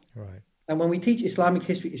 Right. And when we teach Islamic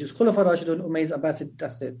history, it's just Khulafa Rashidun, Umayyads, Abbasid,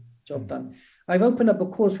 that's it, job done. I've opened up a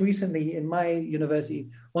course recently in my university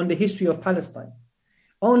on the history of Palestine,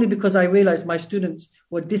 only because I realized my students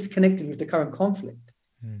were disconnected with the current conflict.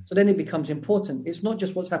 So then it becomes important. It's not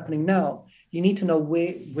just what's happening now. You need to know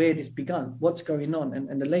where this began, what's going on,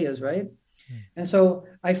 and the layers, right? And so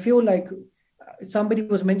I feel like somebody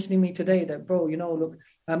was mentioning me today that, bro, look,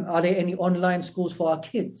 are there any online schools for our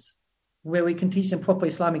kids where we can teach them proper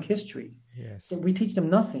Islamic history? Yes. So we teach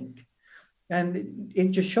them nothing. And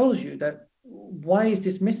it just shows you that why is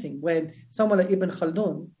this missing when someone like Ibn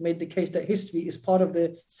Khaldun made the case that history is part of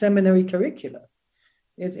the seminary curricula.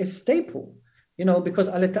 It's staple, because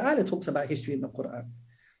Allah Ta'ala talks about history in the Quran.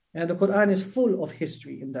 And the Quran is full of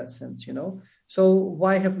history in that sense, So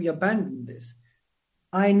why have we abandoned this?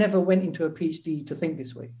 I never went into a PhD to think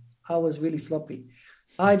this way. I was really sloppy.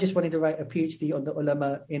 I just wanted to write a PhD on the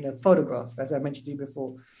ulama in a photograph, as I mentioned to you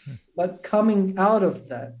before. But coming out of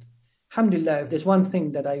that, alhamdulillah, if there's one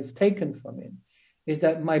thing that I've taken from it, is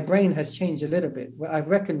that my brain has changed a little bit, where I've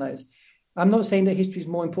recognized, I'm not saying that history is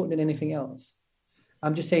more important than anything else.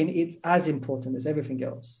 I'm just saying it's as important as everything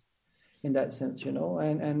else in that sense,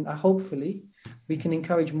 and hopefully we can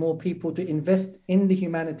encourage more people to invest in the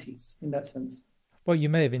humanities in that sense. Well, you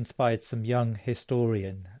may have inspired some young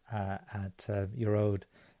historian at your old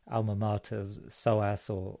alma mater, SOAS,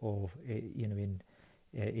 or in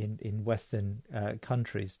Western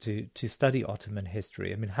countries to study Ottoman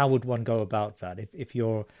history. I mean, how would one go about that? If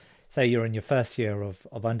you're in your first year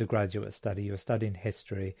of undergraduate study, you're studying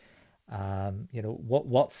history.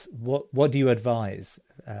 What do you advise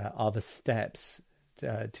are the steps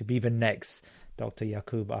to be the next Dr.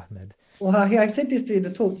 Yakoob Ahmed? Well, I said this in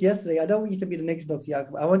the talk yesterday. I don't want you to be the next Dr.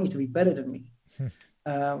 Yakoob. I want you to be better than me.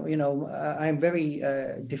 I'm very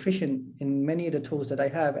deficient in many of the tools that I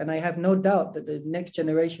have. And I have no doubt that the next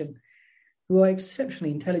generation, who are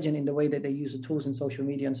exceptionally intelligent in the way that they use the tools in social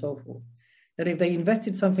media and so forth, that if they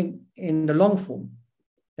invested something in the long form,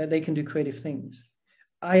 that they can do creative things.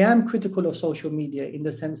 I am critical of social media in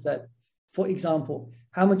the sense that, for example,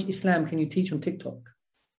 how much Islam can you teach on TikTok?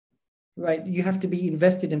 Right? You have to be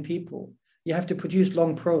invested in people. You have to produce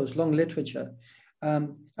long prose, long literature. I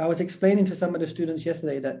was explaining to some of the students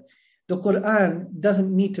yesterday that the Quran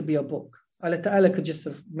doesn't need to be a book. Allah Ta'ala could just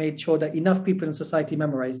have made sure that enough people in society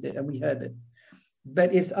memorized it and we heard it.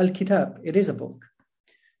 But it's Al-Kitab. It is a book.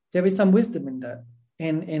 There is some wisdom in that,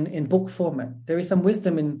 in book format. There is some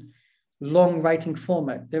wisdom in long writing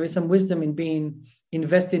format. There is some wisdom in being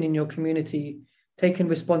invested in your community, taking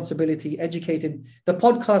responsibility, educated. The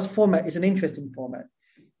podcast format is an interesting format.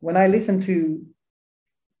 When I listen to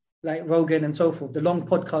like Rogan and so forth, the long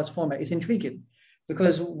podcast format is intriguing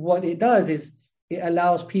because what it does is it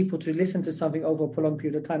allows people to listen to something over a prolonged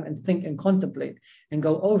period of time and think and contemplate and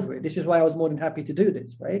go over it. This is why I was more than happy to do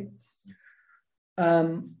this, right?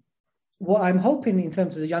 What I'm hoping in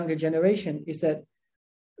terms of the younger generation is that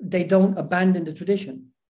they don't abandon the tradition.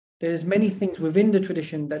 There's many things within the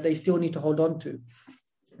tradition that they still need to hold on to.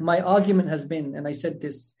 My argument has been, and I said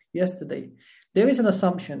this yesterday, there is an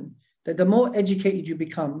assumption that the more educated you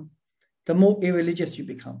become, the more irreligious you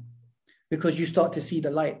become because you start to see the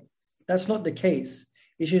light. That's not the case.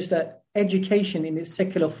 It's just that education in its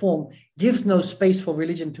secular form gives no space for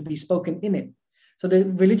religion to be spoken in it. So the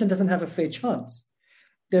religion doesn't have a fair chance.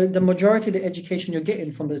 The majority of the education you're getting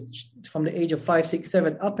from the age of 5, 6,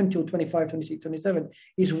 7 up until 25, 26, 27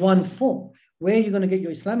 is one form. Where are you going to get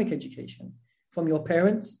your Islamic education? From your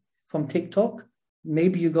parents, from TikTok?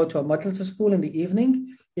 Maybe you go to a madrasa school in the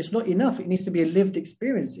evening. It's not enough. It needs to be a lived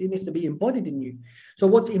experience. It needs to be embodied in you. So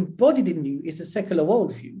what's embodied in you is a secular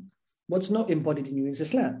worldview. What's not embodied in you is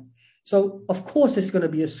Islam. So of course it's going to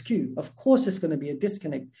be a skew. Of course it's going to be a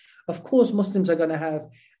disconnect. Of course Muslims are going to have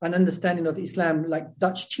an understanding of Islam like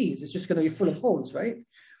Dutch cheese. It's just going to be full of holes, right?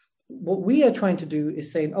 What we are trying to do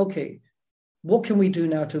is saying, okay, What can we do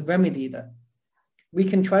now to remedy that? We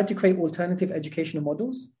can try to create alternative educational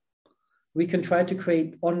models. We can try to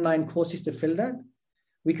create online courses to fill that.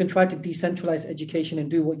 We can try to decentralize education and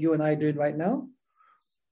do what you and I are doing right now.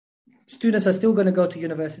 Students are still going to go to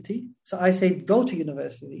university. So I say go to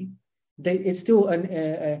university. It's still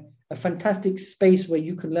a fantastic space where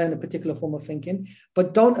you can learn a particular form of thinking,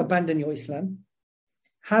 but don't abandon your Islam.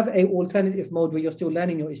 Have an alternative mode where you're still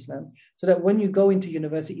learning your Islam, so that when you go into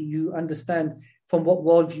university, you understand from what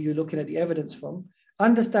worldview you're looking at the evidence from,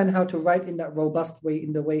 understand how to write in that robust way,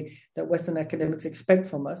 in the way that Western academics expect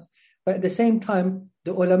from us. But at the same time,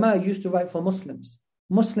 the ulama used to write for Muslims.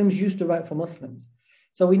 Muslims used to write for Muslims.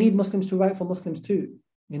 So we need Muslims to write for Muslims too,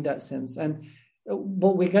 in that sense. And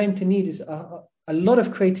what we're going to need is a lot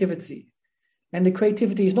of creativity. And the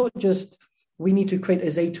creativity is not just we need to create a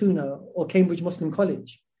Zaytuna or Cambridge Muslim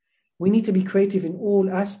College. We need to be creative in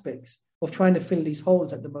all aspects of trying to fill these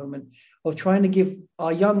holes at the moment, of trying to give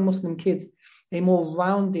our young Muslim kids a more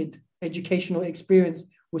rounded educational experience,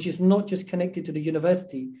 which is not just connected to the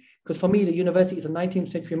university. Because for me, the university is a 19th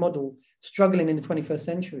century model struggling in the 21st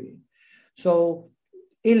century. So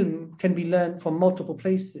ilm can be learned from multiple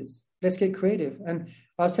places. Let's get creative. And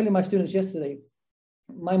I was telling my students yesterday,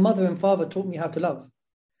 my mother and father taught me how to love.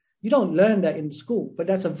 You don't learn that in school, but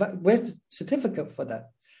where's the certificate for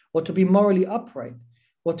that? Or to be morally upright,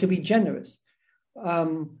 or to be generous,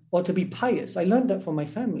 or to be pious. I learned that from my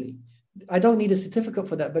family. I don't need a certificate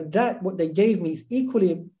for that, but what they gave me is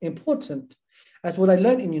equally important as what I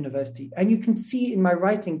learned in university. And you can see in my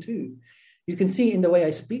writing too. You can see in the way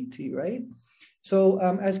I speak to you, right? So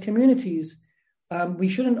as communities, we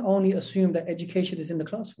shouldn't only assume that education is in the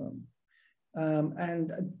classroom.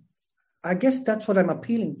 And I guess that's what I'm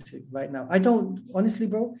appealing to right now. Honestly,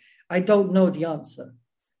 bro, I don't know the answer,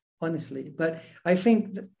 honestly. But I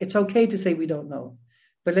think it's okay to say we don't know.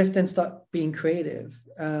 But let's then start being creative.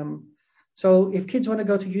 So if kids want to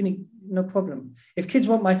go to uni, no problem. If kids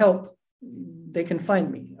want my help, they can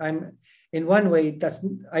find me. I'm in one way,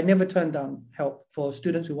 I never turn down help for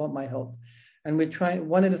students who want my help. And we're trying,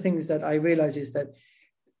 one of the things that I realize is that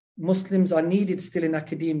Muslims are needed still in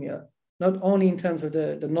academia, not only in terms of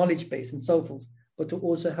the knowledge base and so forth, but to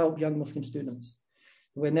also help young Muslim students.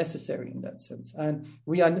 We're necessary in that sense. And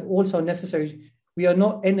we are also necessary. We are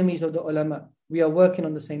not enemies of the ulama. We are working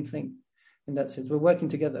on the same thing in that sense. We're working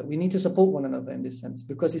together. We need to support one another in this sense,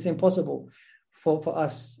 because it's impossible for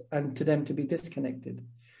us and to them to be disconnected.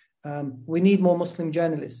 We need more Muslim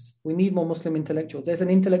journalists. We need more Muslim intellectuals. There's an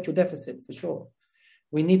intellectual deficit for sure.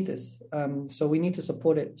 We need this. So we need to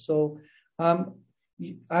support it. So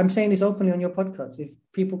I'm saying this openly on your podcast. If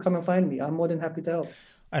people come and find me, I'm more than happy to help.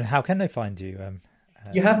 And how can they find you?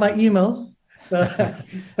 You have my email.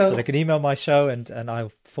 So they can email my show and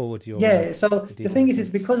I'll forward your... Yeah, so the thing is, it's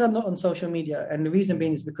because I'm not on social media. And the reason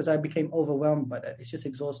being is because I became overwhelmed by that. It's just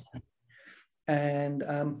exhausting. And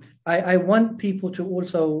I want people to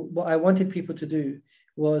also, what I wanted people to do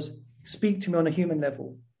was speak to me on a human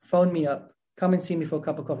level, phone me up, come and see me for a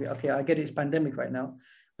cup of coffee. Okay, I get it, it's pandemic right now,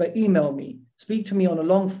 but email me, speak to me on a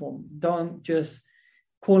long form. Don't just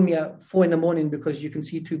call me at 4 a.m. because you can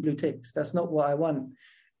see 2 blue ticks. That's not what I want.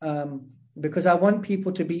 Because I want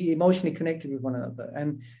people to be emotionally connected with one another.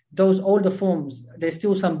 And those older forms, there's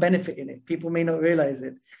still some benefit in it. People may not realize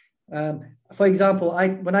it. For example,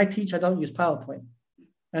 when I teach, I don't use PowerPoint.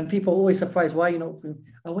 And people are always surprised, why,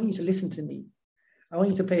 I want you to listen to me. I want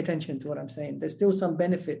you to pay attention to what I'm saying. There's still some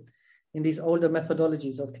benefit in these older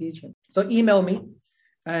methodologies of teaching. So email me,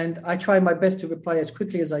 and I try my best to reply as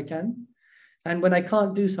quickly as I can. And when I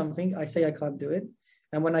can't do something, I say I can't do it.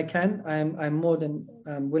 And when I can, I'm more than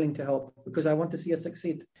willing to help, because I want to see us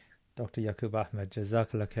succeed. Dr. Yakoob Ahmed,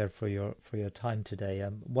 Jazakallah khair for your time today.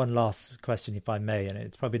 One last question, if I may, and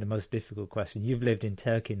it's probably the most difficult question. You've lived in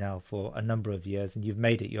Turkey now for a number of years, and you've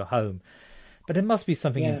made it your home. But there must be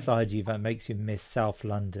something inside you that makes you miss South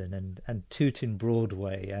London and Tooting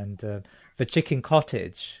Broadway and the Chicken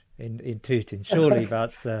Cottage in Tooting. Surely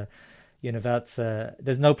that's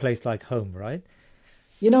there's no place like home, right?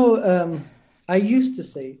 I used to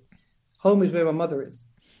say, home is where my mother is.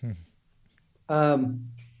 And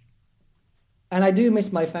I do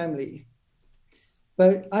miss my family.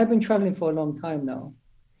 But I've been traveling for a long time now.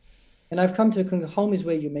 And I've come to the conclusion, home is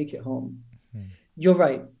where you make it home. You're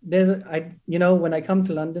right. When I come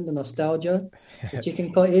to London, the nostalgia, the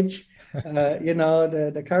Chicken Cottage,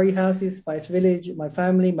 the curry houses, Spice Village, my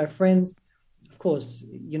family, my friends, of course,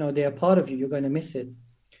 they're a part of you. You're going to miss it.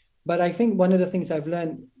 But I think one of the things I've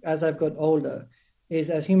learned as I've got older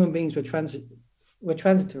is, as human beings, we're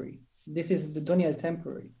transitory. The dunya is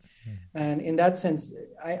temporary. And in that sense,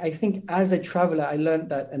 I think as a traveler, I learned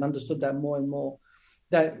that and understood that more and more,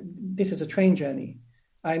 that this is a train journey.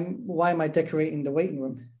 Why am I decorating the waiting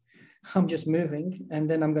room? I'm just moving and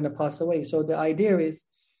then I'm going to pass away. So the idea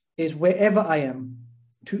is wherever I am,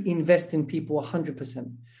 to invest in people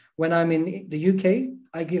 100%. When I'm in the UK,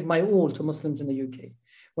 I give my all to Muslims in the UK.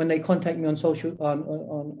 When they contact me on social,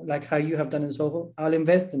 on like how you have done and so forth, I'll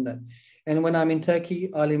invest in that. And when I'm in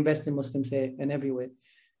Turkey, I'll invest in Muslims here and everywhere.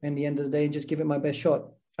 And the end of the day, just give it my best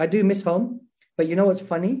shot. I do miss home, but you know what's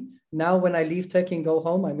funny? Now when I leave Turkey and go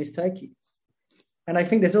home, I miss Turkey. And I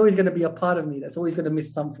think there's always going to be a part of me that's always going to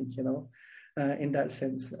miss something, in that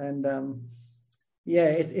sense. And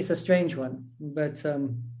it's a strange one. But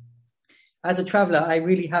as a traveler, I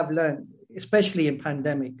really have learned, especially in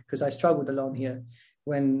pandemic, because I struggled alone here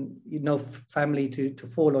when, family to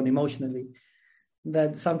fall on emotionally,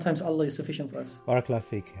 that sometimes Allah is sufficient for us. Barakallahu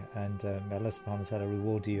feek, and may Allah subhanahu wa ta'ala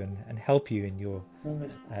reward you and help you in your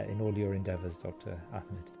in all your endeavors, Dr.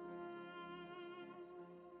 Ahmed.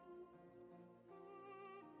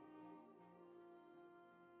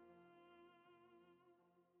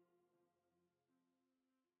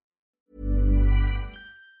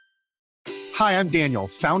 Hi, I'm Daniel,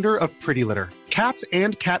 founder of Pretty Litter. Cats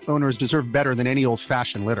and cat owners deserve better than any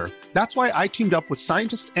old-fashioned litter. That's why I teamed up with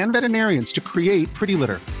scientists and veterinarians to create Pretty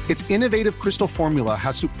Litter. Its innovative crystal formula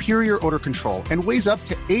has superior odor control and weighs up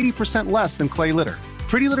to 80% less than clay litter.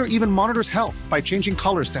 Pretty Litter even monitors health by changing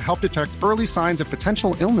colors to help detect early signs of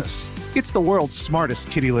potential illness. It's the world's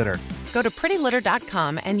smartest kitty litter. Go to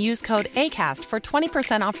prettylitter.com and use code ACAST for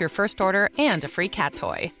 20% off your first order and a free cat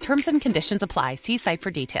toy. Terms and conditions apply. See site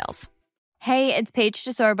for details. Hey, it's Paige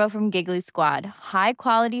DeSorbo from Giggly Squad. High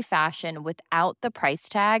quality fashion without the price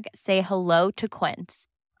tag. Say hello to Quince.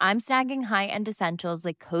 I'm snagging high-end essentials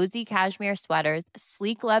like cozy cashmere sweaters,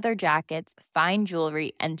 sleek leather jackets, fine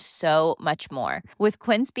jewelry, and so much more. With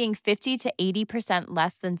Quince being 50 to 80%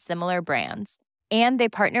 less than similar brands. And they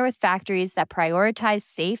partner with factories that prioritize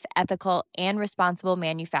safe, ethical, and responsible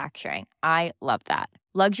manufacturing. I love that.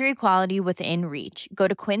 Luxury quality within reach. Go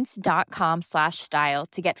to quince.com/style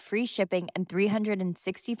to get free shipping and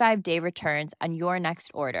 365-day returns on your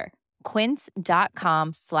next order.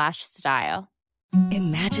 Quince.com/style.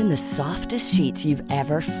 Imagine the softest sheets you've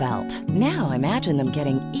ever felt. Now imagine them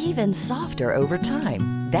getting even softer over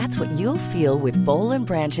time. That's what you'll feel with Boll &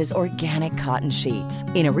 Branch's organic cotton sheets.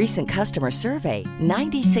 In a recent customer survey,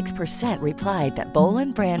 96% replied that Boll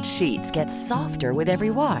 & Branch sheets get softer with every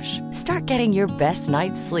wash. Start getting your best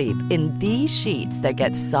night's sleep in these sheets that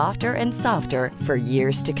get softer and softer for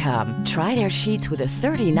years to come. Try their sheets with a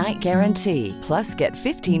 30-night guarantee. Plus, get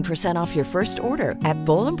 15% off your first order at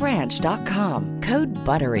bollandbranch.com. Code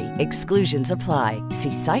BUTTERY. Exclusions apply.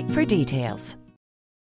 See site for details.